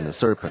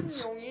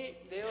serpents.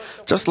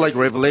 Just like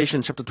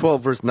Revelation chapter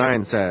 12 verse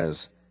 9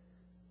 says,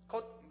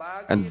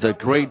 "And the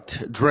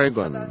great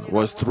dragon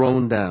was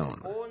thrown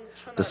down,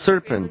 the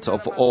serpent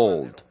of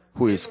old,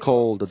 who is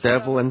called the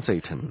devil and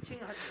Satan,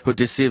 who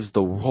deceives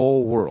the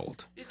whole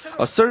world."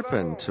 A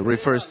serpent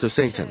refers to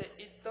Satan.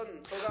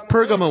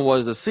 Pergamum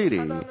was a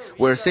city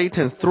where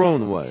Satan's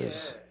throne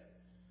was.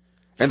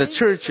 And the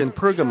church in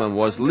Pergamum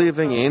was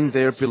living in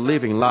their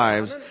believing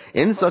lives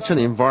in such an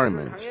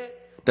environment.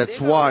 That's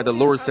why the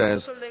Lord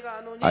says,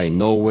 "I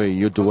know where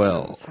you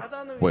dwell,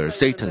 where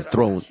Satan's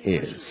throne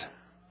is."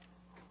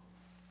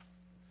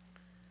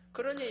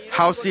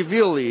 How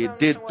severely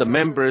did the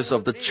members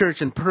of the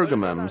church in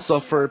Pergamum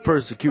suffer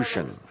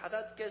persecution?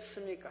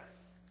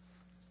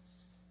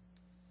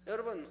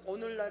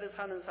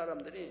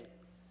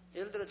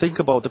 Think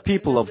about the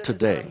people of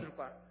today.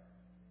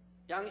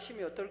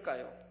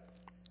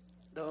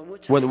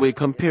 When we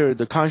compare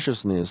the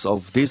consciousness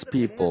of these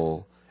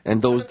people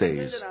and those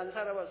days,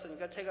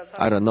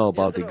 I don't know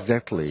about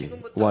exactly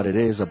what it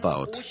is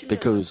about,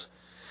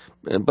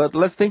 but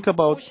let's think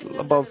about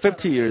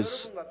 50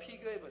 years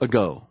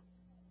ago.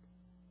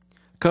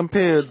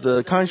 Compare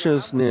the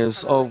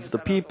consciousness of the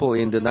people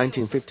in the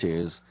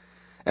 1950s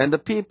and the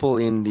people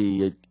in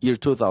the year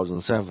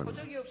 2007.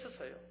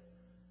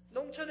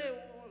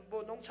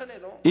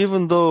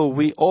 Even though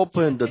we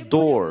opened the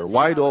door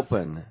wide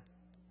open,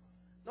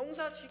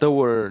 there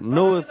were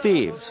no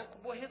thieves.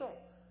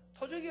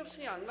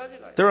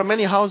 There are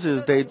many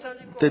houses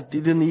that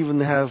didn't even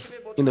have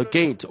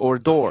gate or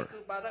door.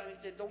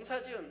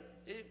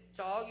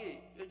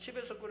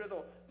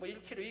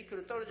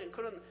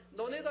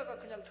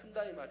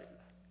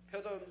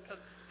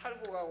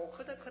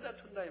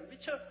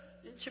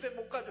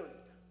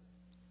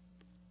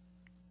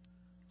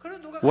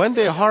 When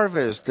they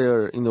harvest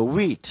their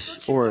wheat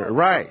or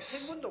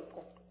rice,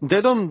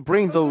 they don't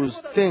bring those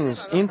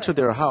things into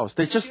their house.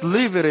 They just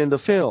leave it in the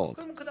field.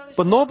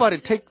 But nobody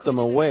take them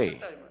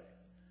away.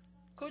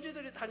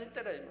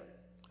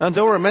 And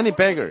there were many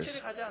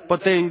beggars,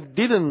 but they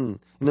didn't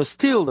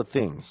steal the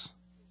things.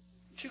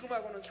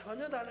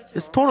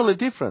 It's totally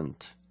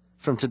different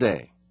from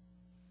today.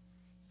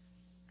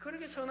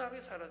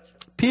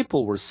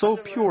 People were so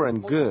pure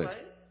and good.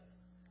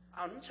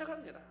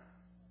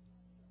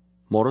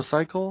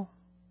 Motorcycle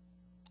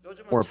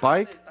or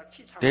bike,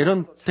 they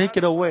don't take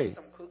it away.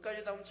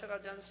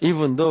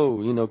 Even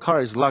though,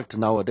 car is locked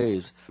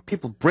nowadays,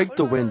 people break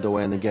the window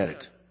and get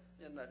it.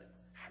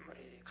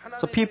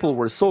 So people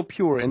were so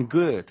pure and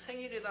good,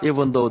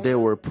 even though they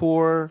were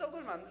poor.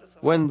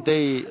 When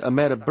they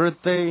met a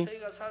birthday,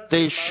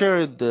 they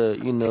shared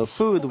the,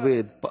 food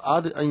with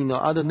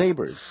other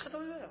neighbors.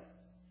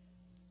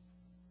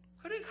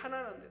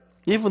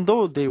 Even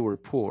though they were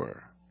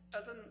poor.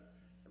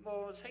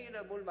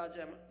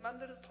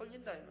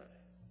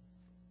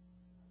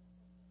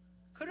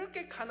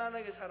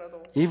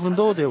 Even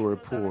though they were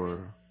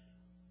poor,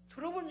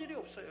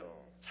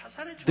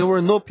 there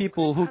were no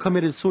people who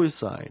committed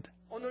suicide.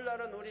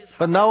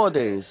 But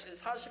nowadays,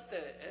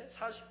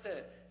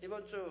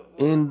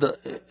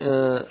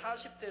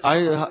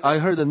 I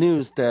heard the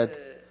news that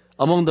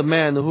among the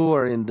men who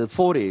are in the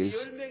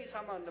 40s,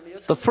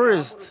 the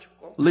first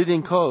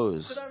leading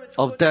cause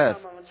of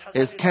death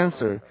is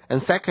cancer,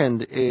 and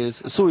second is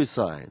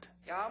suicide.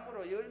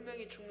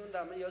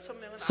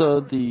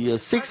 So the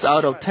 6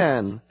 out of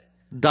 10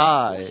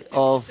 die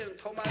of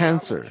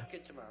cancer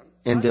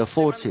in their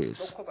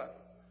 40s.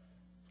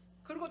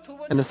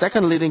 And the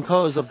second leading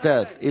cause of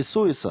death is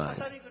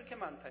suicide.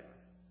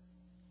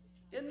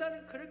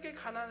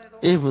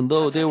 Even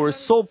though they were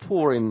so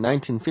poor in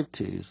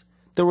 1950s,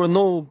 there were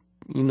no,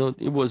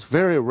 it was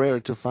very rare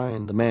to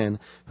find a man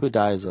who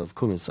dies of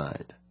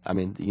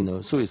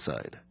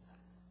suicide.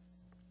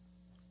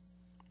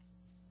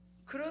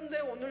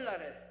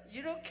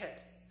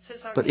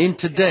 But in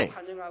today,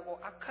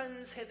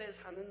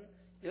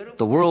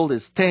 the world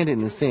is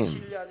standing in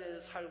sin.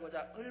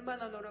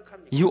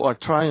 You are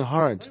trying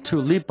hard to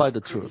live by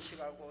the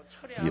truth.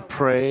 You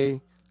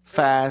pray,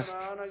 fast.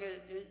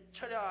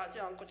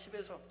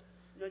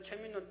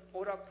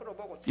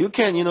 You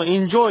can,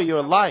 enjoy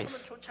your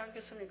life.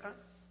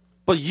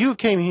 But you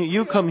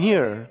come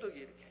here,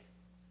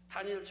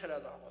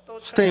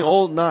 stay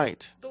all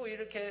night.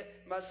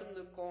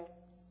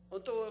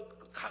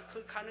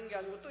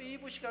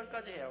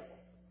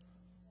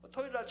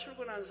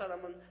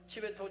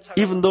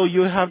 Even though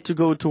you have to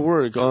go to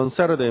work on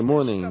Saturday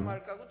morning,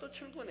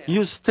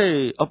 you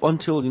stay up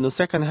until the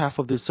second half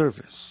of the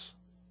service.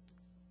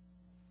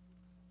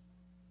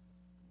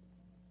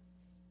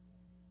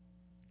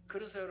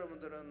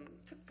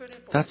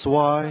 That's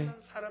why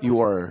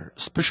you are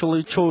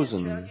specially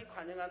chosen,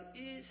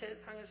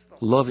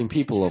 loving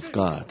people of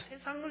God.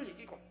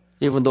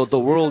 Even though the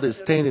world is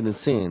standing in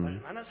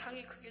sin,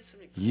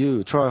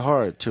 you try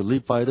hard to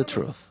live by the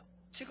truth.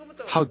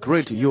 How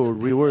great your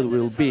reward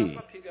will be.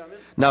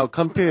 Now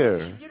compare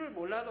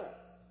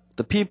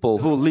the people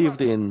who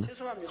lived in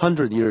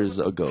 100 years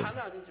ago.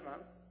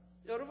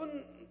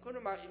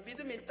 막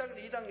믿음이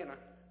 1단계, 2단계나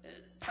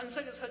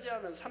반석에 서지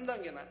않은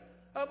 3단계나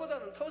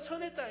아보다는 더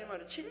선했다 이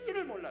말이에요.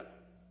 진리를 몰라도.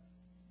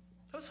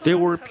 They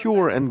were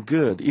pure and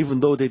good,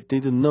 even though they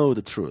didn't know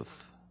the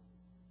truth.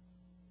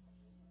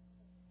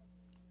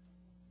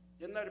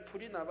 옛날에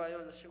불이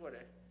나봐요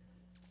시골에.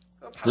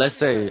 Let's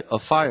say a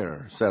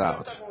fire set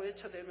out.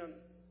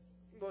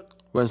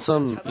 When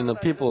some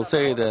people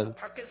say that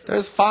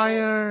there's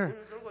fire,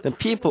 then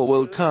people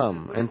will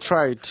come and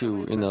try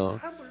to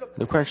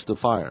quench the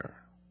fire.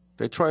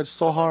 They tried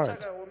so hard.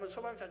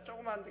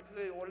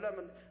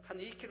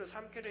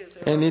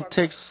 And it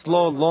takes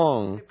so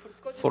long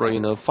for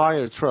a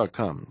fire truck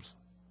comes.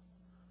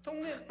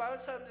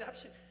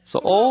 So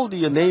all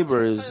the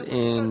neighbors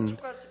in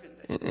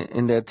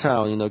that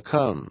town,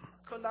 come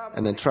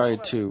and then try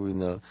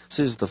to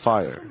seize the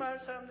fire.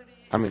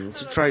 I mean,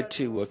 to try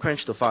to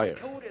quench the fire.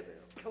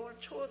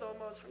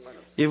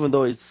 Even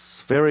though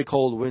it's very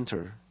cold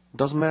winter, it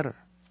doesn't matter.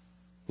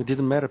 It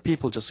didn't matter.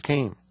 People just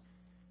came.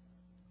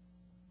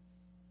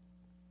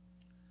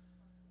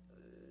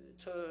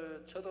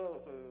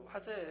 저도 그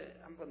화재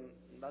한번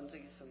난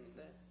적이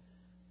있었는데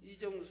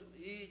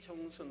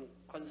이정순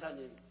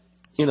권사님.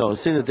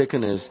 Senior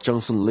Deaconess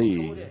Jung-sun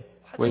Lee,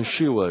 when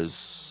she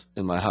was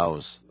in my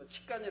house,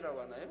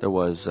 there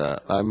was,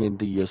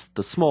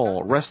 the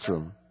small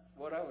restroom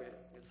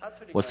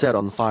was set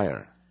on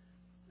fire.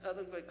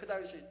 그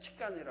당시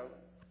직간이라고.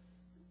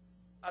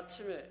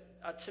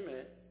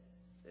 아침에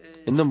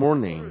In the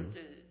morning,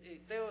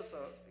 떼어서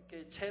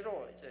이렇게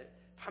재로 이제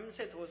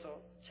밤새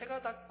둬서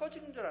재가 다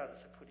꺼진 줄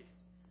알았어요 불이.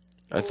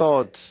 I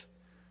thought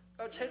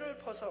재를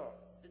퍼서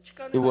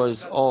it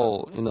was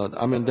all,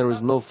 there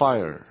was no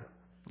fire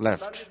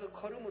left.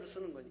 거름으로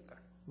쓰는 거니까.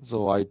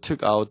 So I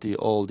took out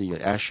all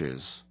the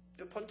ashes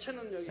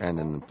and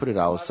then put it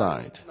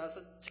outside.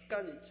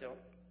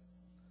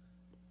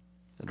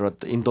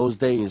 In those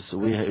days,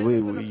 we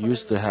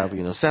used to have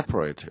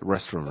separate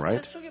restroom,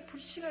 right?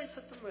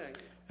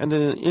 And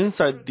then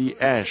inside the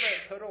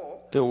ash,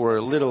 there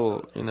were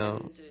little,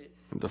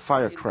 the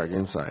fire crack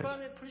inside.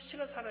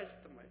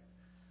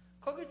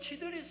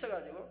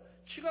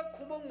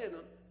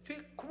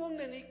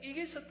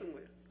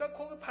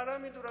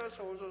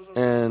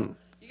 And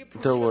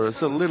there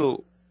was a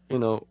little,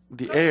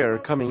 the air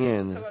coming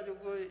in,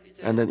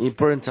 and then it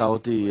burnt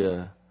out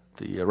the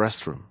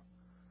restroom.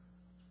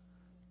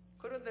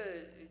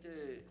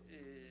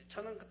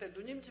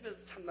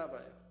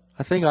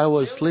 I think I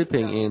was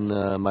sleeping in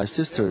my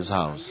sister's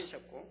house.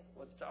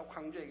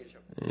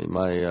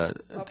 My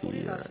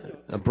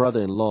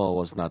brother-in-law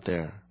was not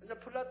there.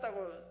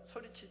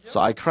 So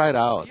I cried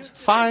out,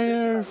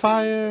 "Fire!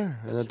 Fire!"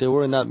 And there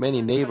were not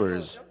many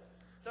neighbors.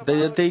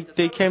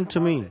 They came to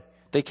me.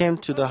 They came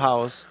to the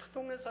house.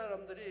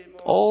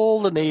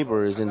 All the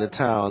neighbors in the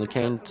town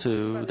came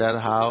to that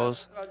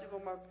house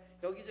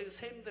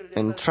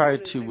and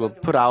tried to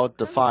put out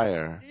the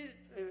fire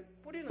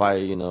by,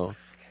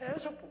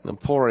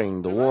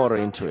 pouring the water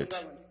into it.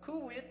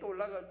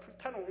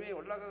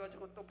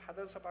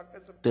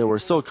 They were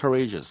so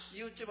courageous.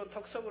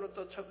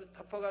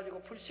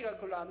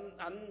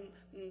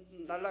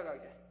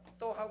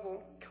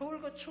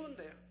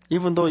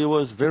 Even though it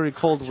was very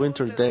cold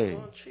winter day,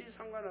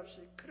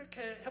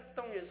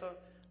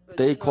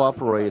 they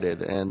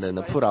cooperated and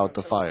then put out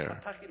the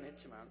fire.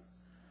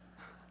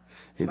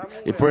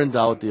 It burned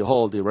out the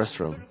whole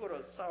restroom.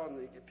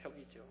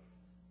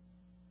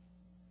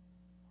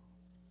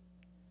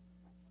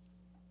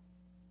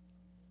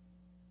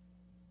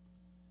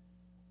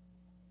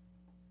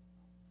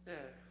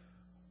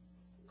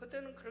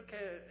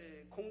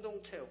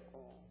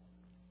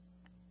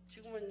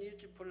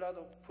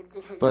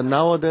 But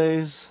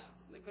nowadays,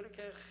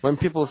 when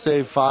people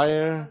say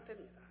fire,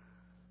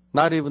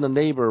 not even the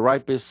neighbor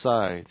right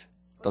beside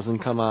doesn't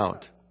come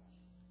out.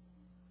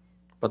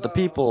 But the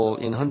people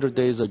 100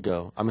 years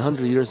ago,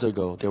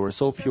 they were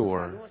so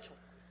pure.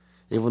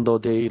 Even though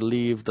they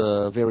lived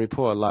a very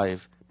poor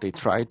life, they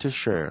tried to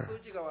share.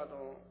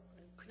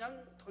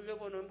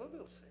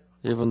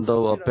 Even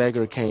though a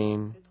beggar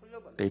came,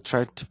 they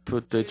tried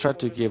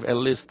to give at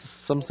least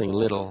something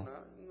little.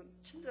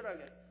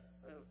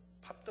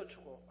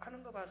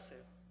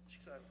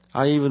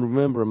 I even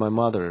remember my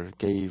mother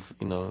gave,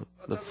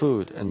 the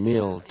food and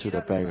meal to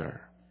the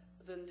beggar.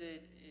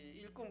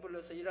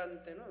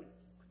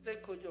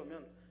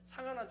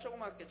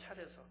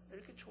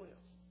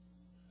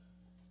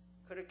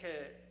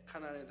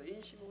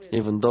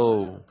 Even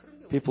though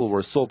people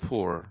were so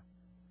poor,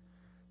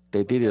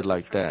 they did it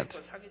like that.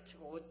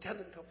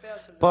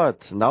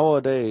 But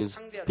nowadays,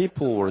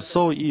 people were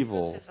so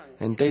evil,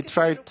 and they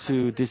tried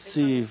to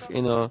deceive,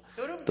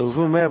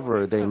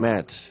 whomever they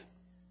met.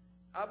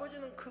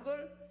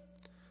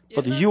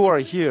 But you are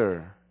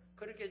here.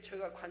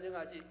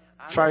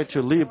 Try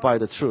to live by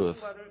the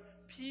truth.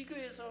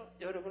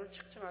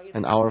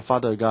 And our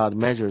Father God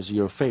measures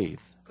your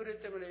faith.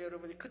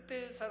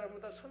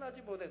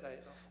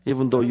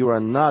 Even though you are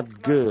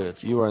not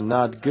good, you are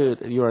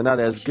not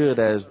as good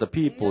as the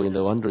people in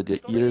the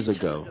 100 years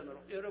ago.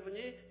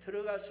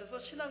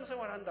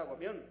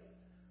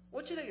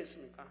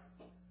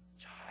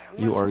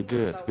 you are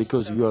good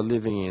because you are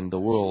living in the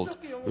world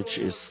which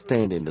is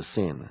stained in the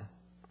sin.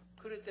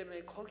 그렇기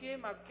때문에 거기에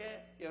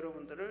맞게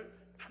여러분들을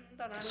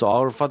판단하는 So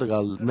our Father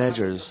God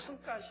measures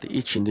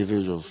each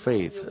individual's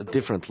faith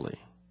differently.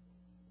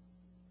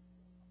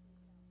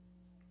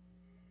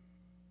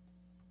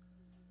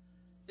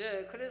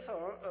 예, 그래서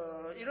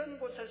이런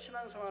곳에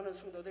신앙생활하는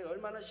성도들이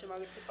얼마나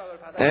심하게 핍박을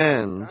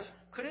And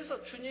받았습니까?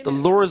 그래서 주님의 the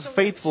Lord's 성도들이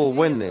faithful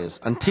주님의 witness,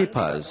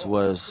 Antipas,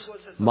 was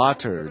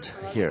martyred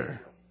here.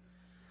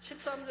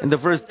 In the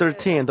verse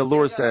 13, the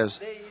Lord says,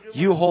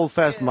 "You hold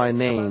fast my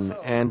name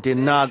and did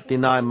not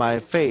deny my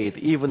faith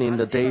even in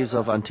the days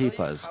of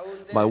Antipas,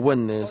 my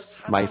witness,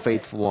 my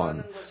faithful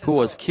one, who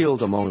was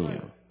killed among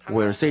you,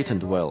 where Satan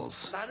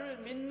dwells." 나를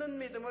믿는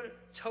믿음을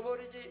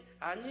저버리지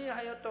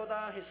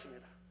아니하였도다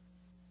했습니다.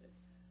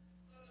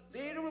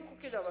 내 이름을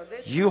굳게 잡아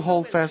내 You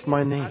hold fast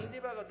my name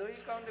안디바가 너희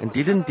가운데 and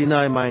didn't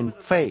deny my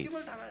faith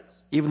힘을 당하였다.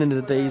 even in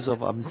the days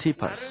of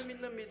Antipas. 나를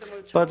믿는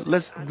믿음을 But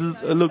let's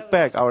look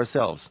back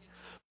ourselves.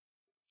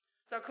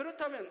 자,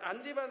 그렇다면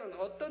안디바는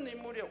어떤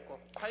인물이었고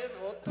과연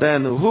어떤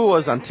Then who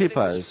was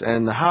Antipas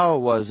and how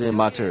was he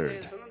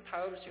martyred? 대해서는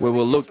다음 We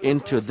will 시간에 look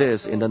into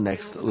this in the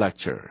next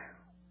lecture.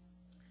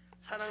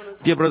 사랑하는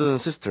Dear brothers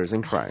and sisters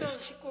in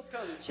Christ,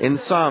 19편 in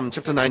Psalm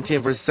chapter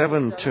 19, verse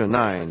 7 to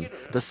 9,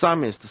 the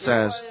psalmist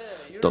says,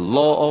 "The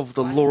law of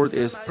the Lord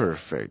is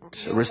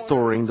perfect,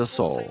 restoring the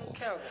soul.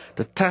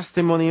 The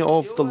testimony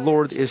of the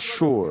Lord is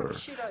sure,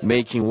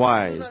 making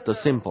wise the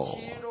simple."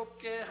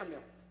 지혜롭게 하며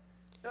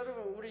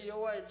여러분 우리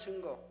여호와의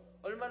증거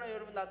얼마나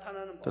여러분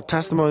나타나는 법 The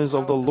testimonies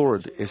of the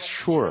Lord is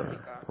sure,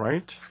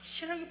 right?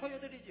 확실하게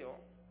보여드리죠.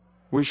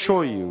 We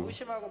show you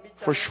의심하고 믿지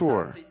for 않는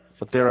sure, 사람들이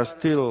but there are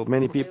still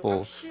many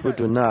people who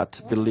do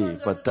not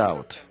believe but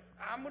doubt.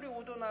 아무리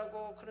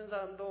우둔하고 그런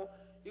사람도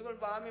이걸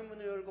마음의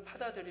문을 열고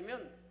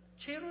받아들이면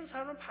지혜로운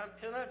사람은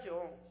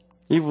변하죠.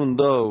 Even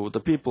though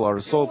the people are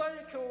so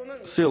여호와의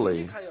교훈은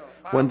silly, 정직하여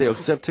when they 마음으로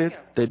accept it,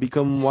 they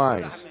become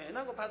wise.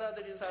 아멘하고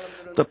받아들인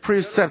사람들은 The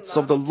precepts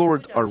of the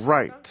Lord are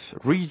right,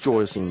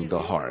 rejoicing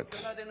the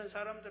heart. 변화되는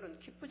사람들은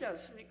기쁘지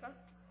않습니까?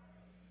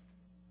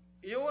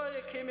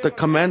 여호와의 계명은 The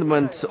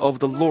commandment of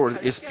the Lord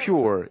is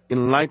pure,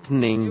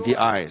 enlightening the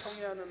eyes.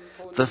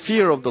 The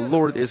fear of the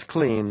Lord is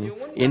clean,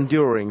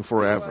 enduring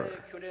forever.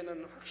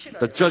 교례는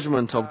The 확실하여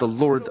judgments of the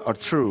Lord are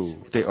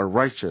true, they are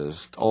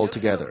righteous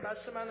altogether.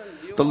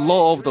 말씀하는 The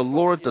law of the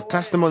Lord, the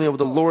testimony of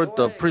the Lord,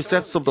 the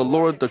precepts of the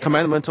Lord, the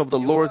commandment of the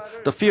Lord,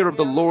 the fear of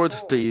the Lord,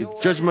 the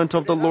judgment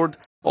of the Lord,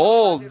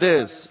 all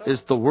this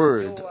is the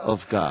word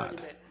of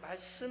God.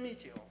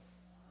 말씀이지요.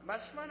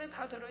 말씀 안에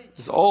다 들어있죠.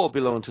 It's all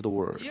belong to the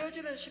word.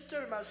 이어지는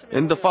 10절 말씀에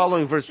In the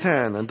following verse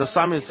 10, the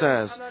psalmist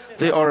says,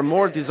 "They are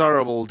more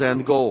desirable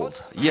than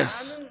gold,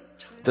 yes,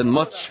 than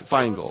much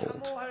fine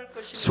gold,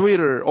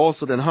 sweeter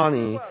also than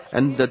honey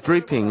and the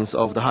drippings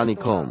of the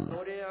honeycomb."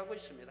 노래하고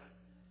있습니다.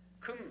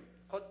 금,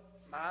 곧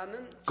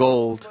많은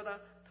Gold, 보다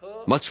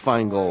더 much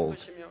fine gold,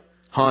 것이며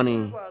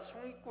honey, 꿀과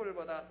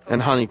송이꿀보다 더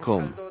and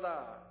honeycomb. 강도다.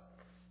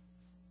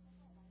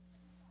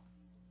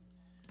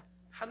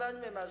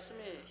 하나님의 말씀이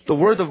The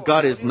word of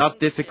God is not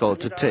difficult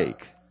to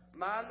take.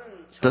 많은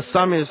The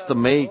psalmist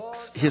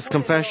makes his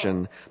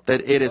confession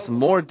that it is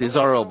more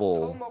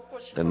desirable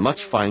than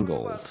much fine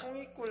gold,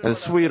 and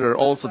sweeter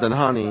also than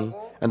honey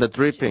and the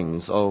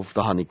drippings of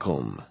the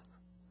honeycomb.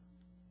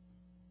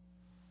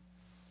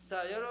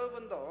 자,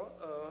 여러분도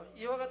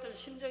이와 같은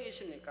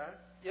심정이십니까?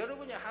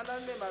 여러분이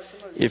하나님의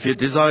말씀을 If you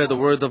desire the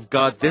word of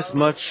God this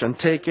much and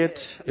take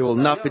it, it will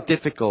not be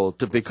difficult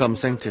to become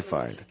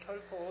sanctified.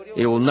 결코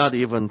It will not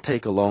even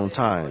take a long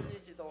time.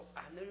 어려워지지도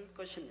않을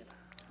것입니다.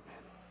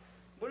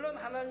 물론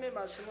하나님의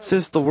말씀은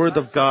Since the word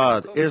of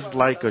God is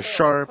like a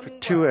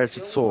sharp,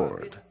 two-edged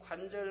sword,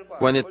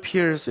 when it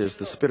pierces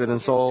the spirit and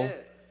soul,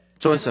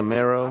 joints and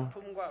marrow,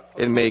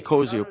 it may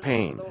cause you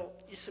pain.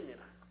 있습니다.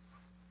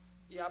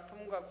 이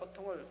아픔과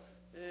고통을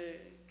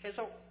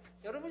계속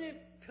여러분이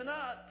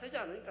변화되지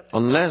않으니까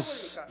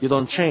Unless you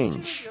don't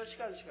change,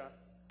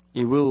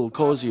 it will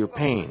cause you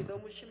pain.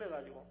 너무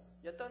심해가지고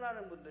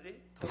떠나는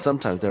분들이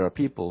Sometimes there are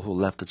people who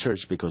left the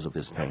church because of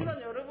this pain.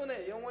 물론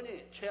여러분의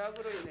영혼이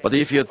죄악으로 인해 But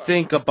if you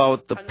think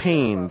about the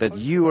pain that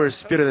your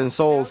spirit and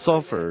soul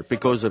suffer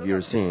because of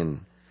your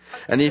sin,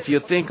 and if you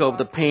think of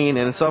the pain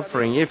and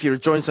suffering if your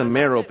joints and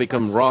marrow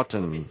become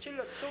rotten,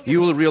 you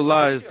will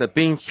realize that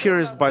being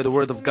pierced by the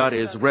word of God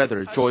is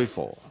rather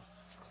joyful.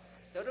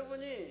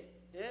 여러분이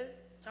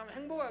참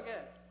행복하게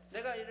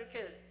내가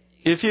이렇게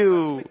If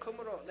you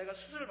금으로 내가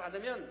수술을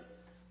받으면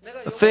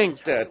내가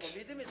think that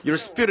your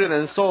spirit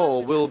and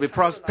soul will be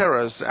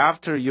prosperous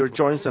after your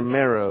joints and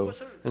marrow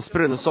and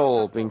spirit and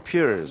soul being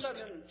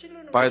pierced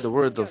by the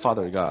word of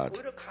Father God,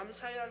 오히려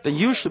감사해야 할 then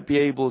you should be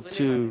able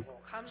to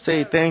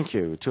say thank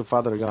you to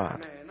Father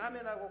God.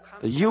 남해나고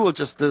That you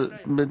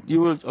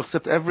will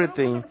accept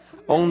everything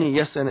only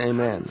yes and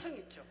amen. 가능성이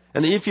있죠.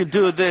 And if you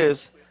do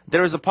this,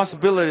 there is a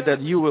possibility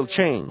that you will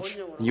change.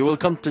 You will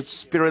come to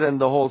Spirit and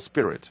the whole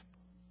Spirit.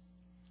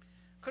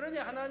 그러니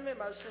하나님의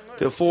말씀을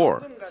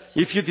Therefore,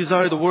 if you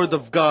desire the word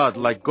of God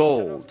like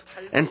gold,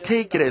 and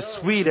take it as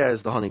sweet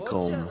as the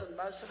honeycomb,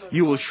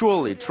 you will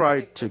surely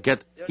try to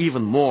get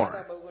even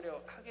more.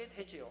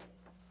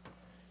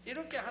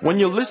 When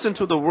you listen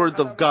to the word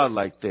of God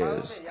like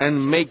this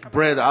and make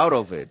bread out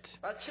of it,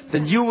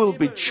 then you will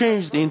be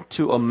changed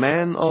into a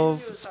man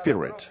of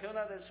spirit.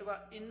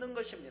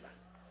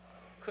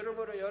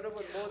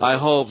 I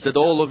hope that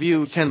all of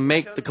you can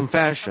make the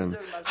confession,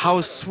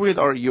 how sweet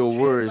are your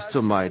words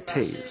to my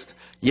taste.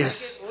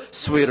 Yes,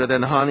 sweeter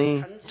than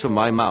honey to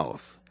my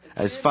mouth,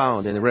 as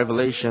found in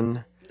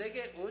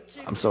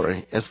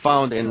as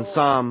found in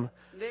Psalm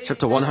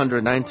chapter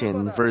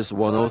 119, verse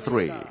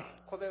 103.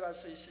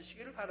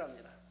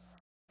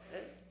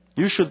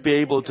 You should be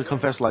able to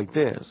confess like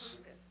this.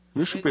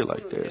 You should be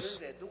like this.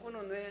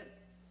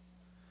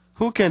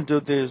 Who can do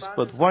this,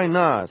 but why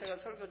not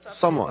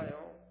someone?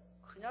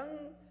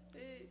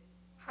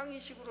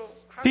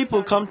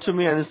 People come to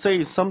me and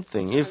say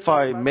something if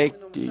I make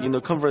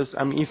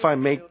if I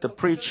make the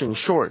preaching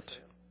short.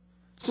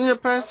 Senior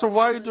Pastor,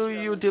 why do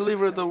you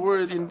deliver the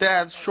word in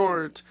that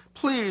short?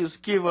 Please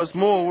give us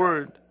more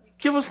word.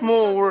 Give us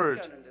more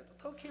word.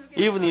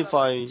 Even if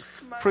I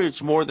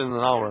preach more than an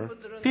hour,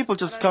 people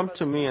just come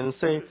to me and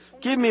say,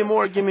 give me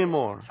more, give me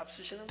more.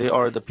 They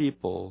are the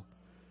people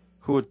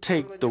who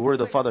take the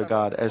word of Father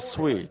God as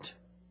sweet,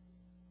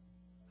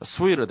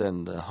 sweeter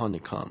than the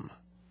honeycomb.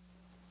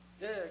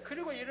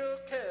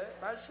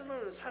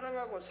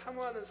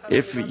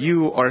 If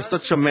you are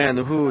such a man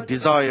who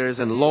desires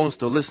and longs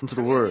to listen to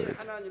the word,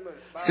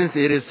 since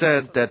it is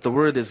said that the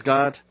word is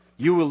God,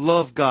 you will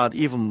love God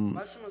even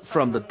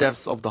from the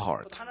depths of the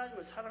heart.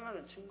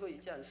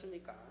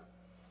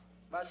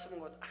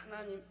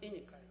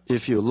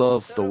 If you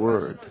love the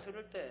word,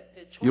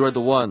 you are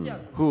the one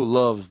who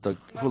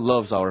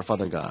loves our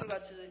Father God.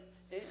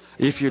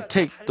 If you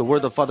take the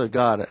word of Father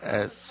God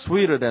as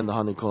sweeter than the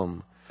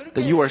honeycomb,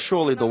 then you are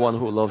surely the one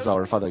who loves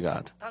our Father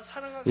God.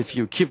 If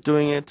you keep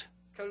doing it,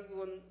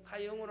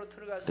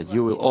 then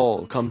you will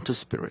all come to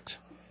spirit.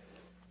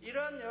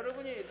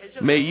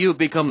 May you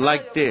become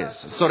like this,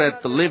 so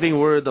that the living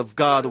word of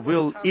God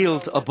will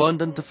yield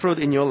abundant fruit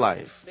in your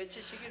life.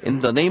 In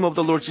the name of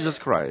the Lord Jesus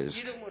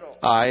Christ,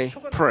 I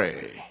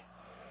pray.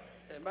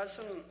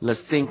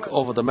 Let's think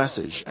over the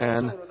message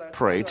and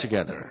pray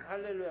together.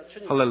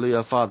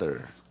 Hallelujah,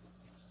 Father.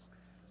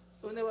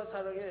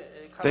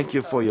 Thank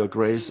you for your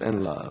grace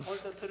and love.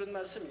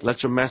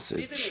 Let your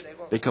message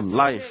become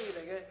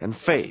life and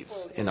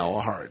faith in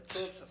our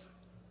hearts.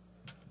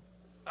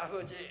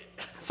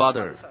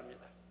 Father,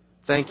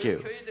 thank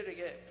you.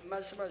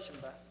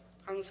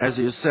 As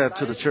you said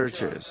to the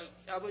churches,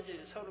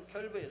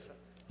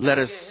 let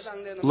us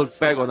look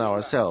back on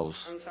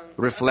ourselves,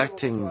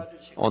 reflecting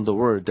on the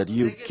word that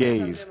you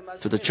gave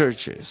to the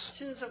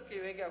churches.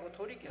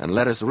 And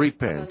let us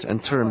repent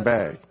and turn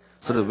back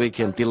so that we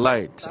can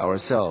delight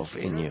ourselves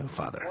in you,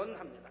 Father.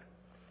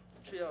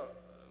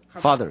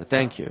 Father,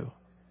 thank you.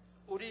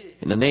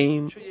 In the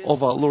name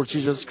of our Lord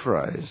Jesus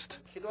Christ,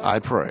 I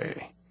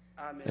pray.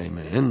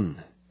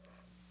 Amen.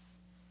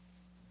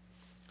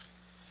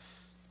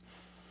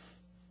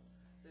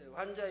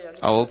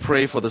 I will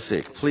pray for the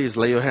sick. Please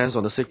lay your hands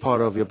on the sick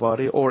part of your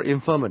body or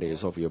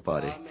infirmities of your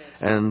body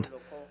and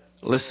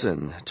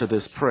listen to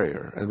this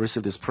prayer and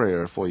receive this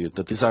prayer for you,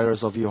 the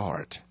desires of your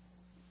heart.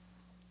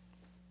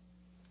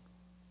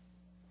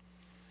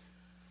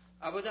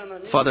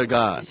 Father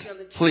God,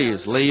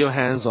 please lay your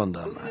hands on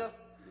them.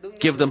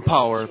 Give them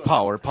power,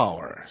 power,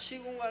 power.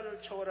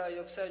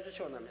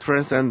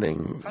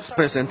 Transcending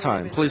space and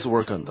time, please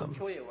work on them.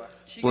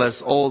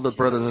 Bless all the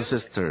brothers and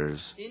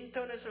sisters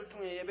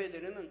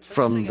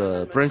from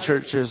the branch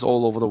churches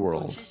all over the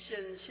world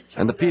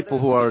and the people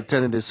who are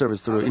attending this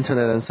service through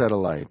internet and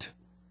satellite.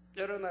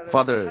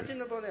 Father,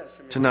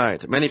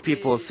 tonight many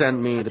people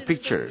send me the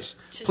pictures.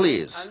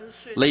 Please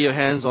lay your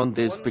hands on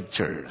these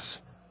pictures.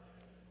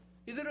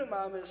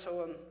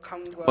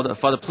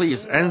 Father,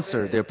 please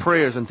answer their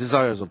prayers and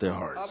desires of their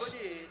hearts.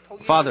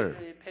 Father,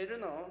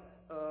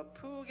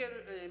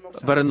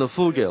 Berno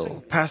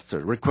Fugel, pastor,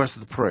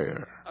 requested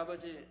prayer.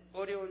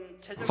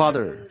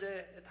 Father,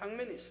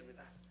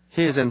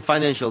 he is in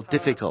financial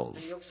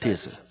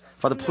difficulties.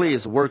 Father,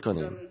 please work on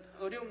him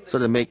so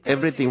that make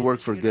everything work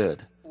for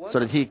good, so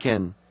that he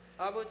can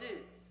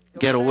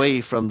get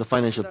away from the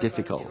financial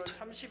difficulty.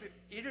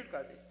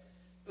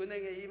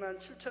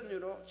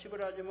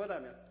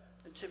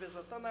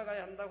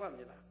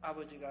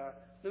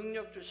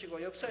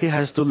 He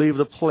has to leave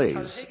the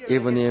place,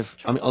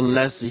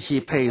 unless he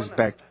pays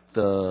back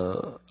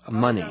the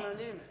money.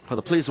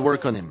 Father, please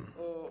work on him.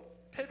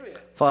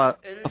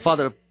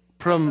 Father,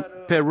 from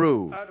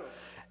Peru,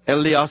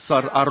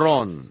 Eliasar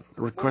Aron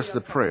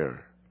requested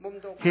prayer.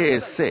 He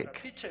is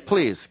sick.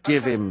 Please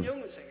give him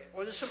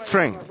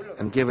strength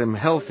and give him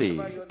healthy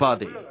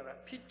body.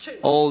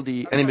 All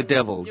the enemy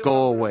devil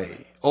go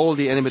away. All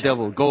the enemy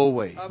devil go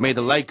away. May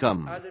the light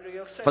come.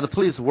 Father,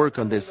 please work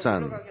on this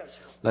son.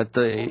 Let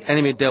the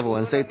enemy devil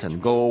and Satan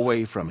go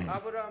away from him.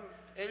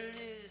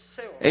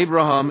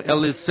 Abraham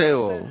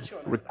Eliseo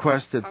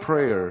requested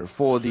prayer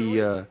for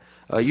the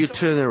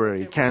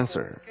urinary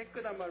cancer.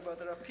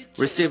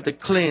 Receive the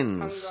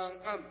cleanse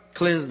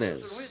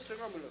cleanliness,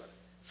 후유증과 물러가라.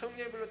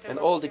 성령의 불로 and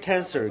all the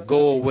cancer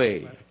go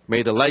away.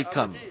 May the light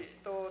come.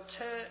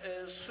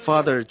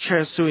 Father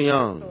Che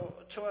Soo-young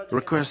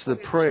requests the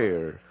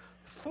prayer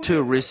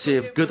to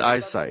receive good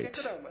eyesight.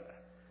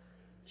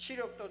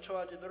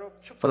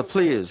 Father,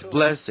 please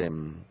bless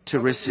him to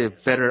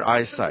receive better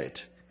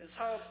eyesight.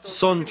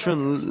 Son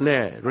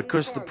Chun-le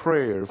requests the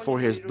prayer for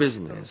his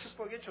business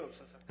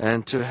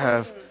and to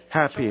have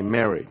happy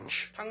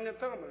marriage.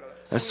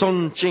 And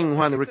Son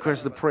Jing-hwan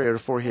requests the prayer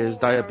for his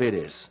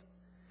diabetes.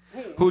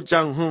 Hu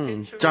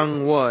Jang-hung,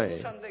 Jang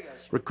Woi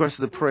requests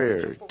the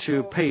prayer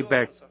to pay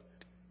back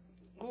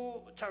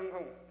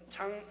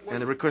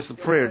and requests the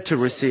prayer to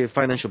receive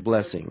financial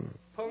blessing.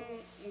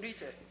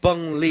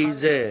 Beng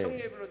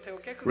Li-je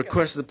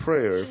requests the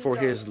prayer for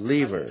his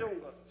liver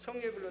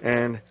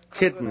and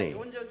kidney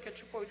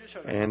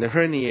and the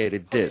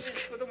herniated disc.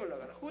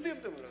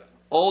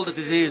 All the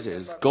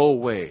diseases go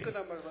away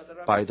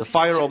by the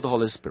fire of the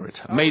Holy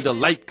Spirit. May the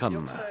light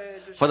come.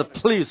 Father,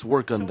 please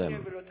work on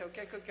them.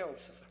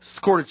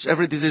 Scorch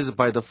every disease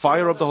by the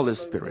fire of the Holy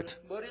Spirit.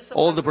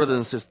 All the brothers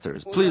and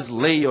sisters, please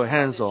lay your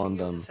hands on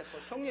them.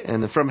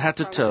 And from head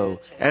to toe,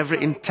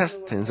 every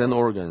intestines and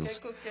organs,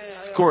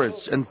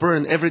 scorch and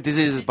burn every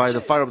disease by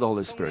the fire of the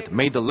Holy Spirit.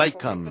 May the light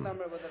come.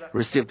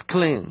 Received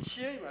clean.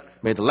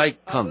 May the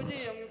light come.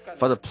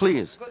 Father,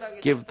 please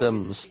give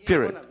them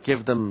spirit,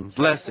 give them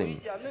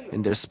blessing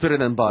in their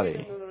spirit and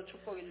body.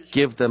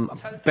 Give them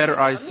better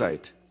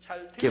eyesight.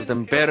 Give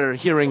them better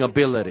hearing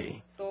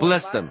ability.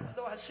 Bless them.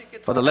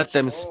 Father, let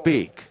them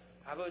speak.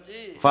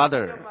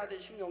 Father,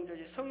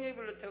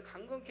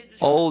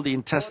 all the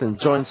intestine,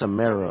 joints, and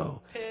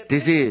marrow,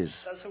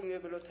 disease,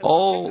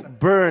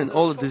 burn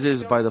all the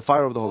disease by the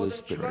fire of the Holy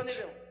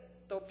Spirit.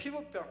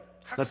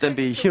 Let them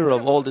be healed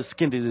of all the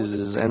skin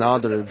diseases and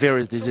other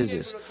various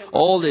diseases.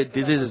 All the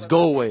diseases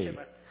go away.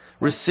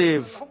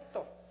 Receive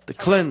the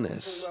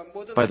cleanness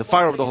by the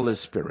fire of the Holy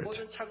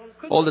Spirit.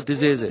 All the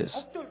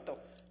diseases,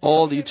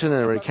 all the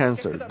urinary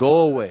cancer,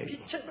 go away.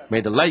 May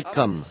the light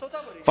come.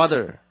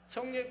 Father,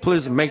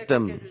 please make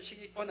them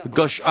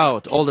gush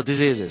out all the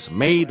diseases.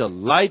 May the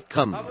light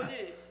come.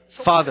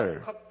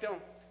 Father,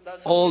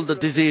 all the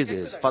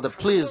diseases, Father,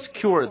 please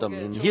cure them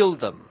and heal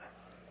them.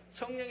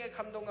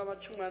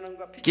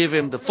 Give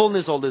him the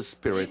fullness of the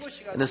Spirit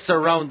and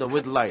surround them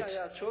with light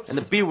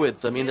and be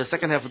with them in the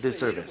second half of this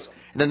service.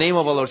 In the name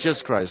of our Lord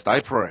Jesus Christ,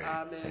 I pray.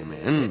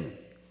 Amen.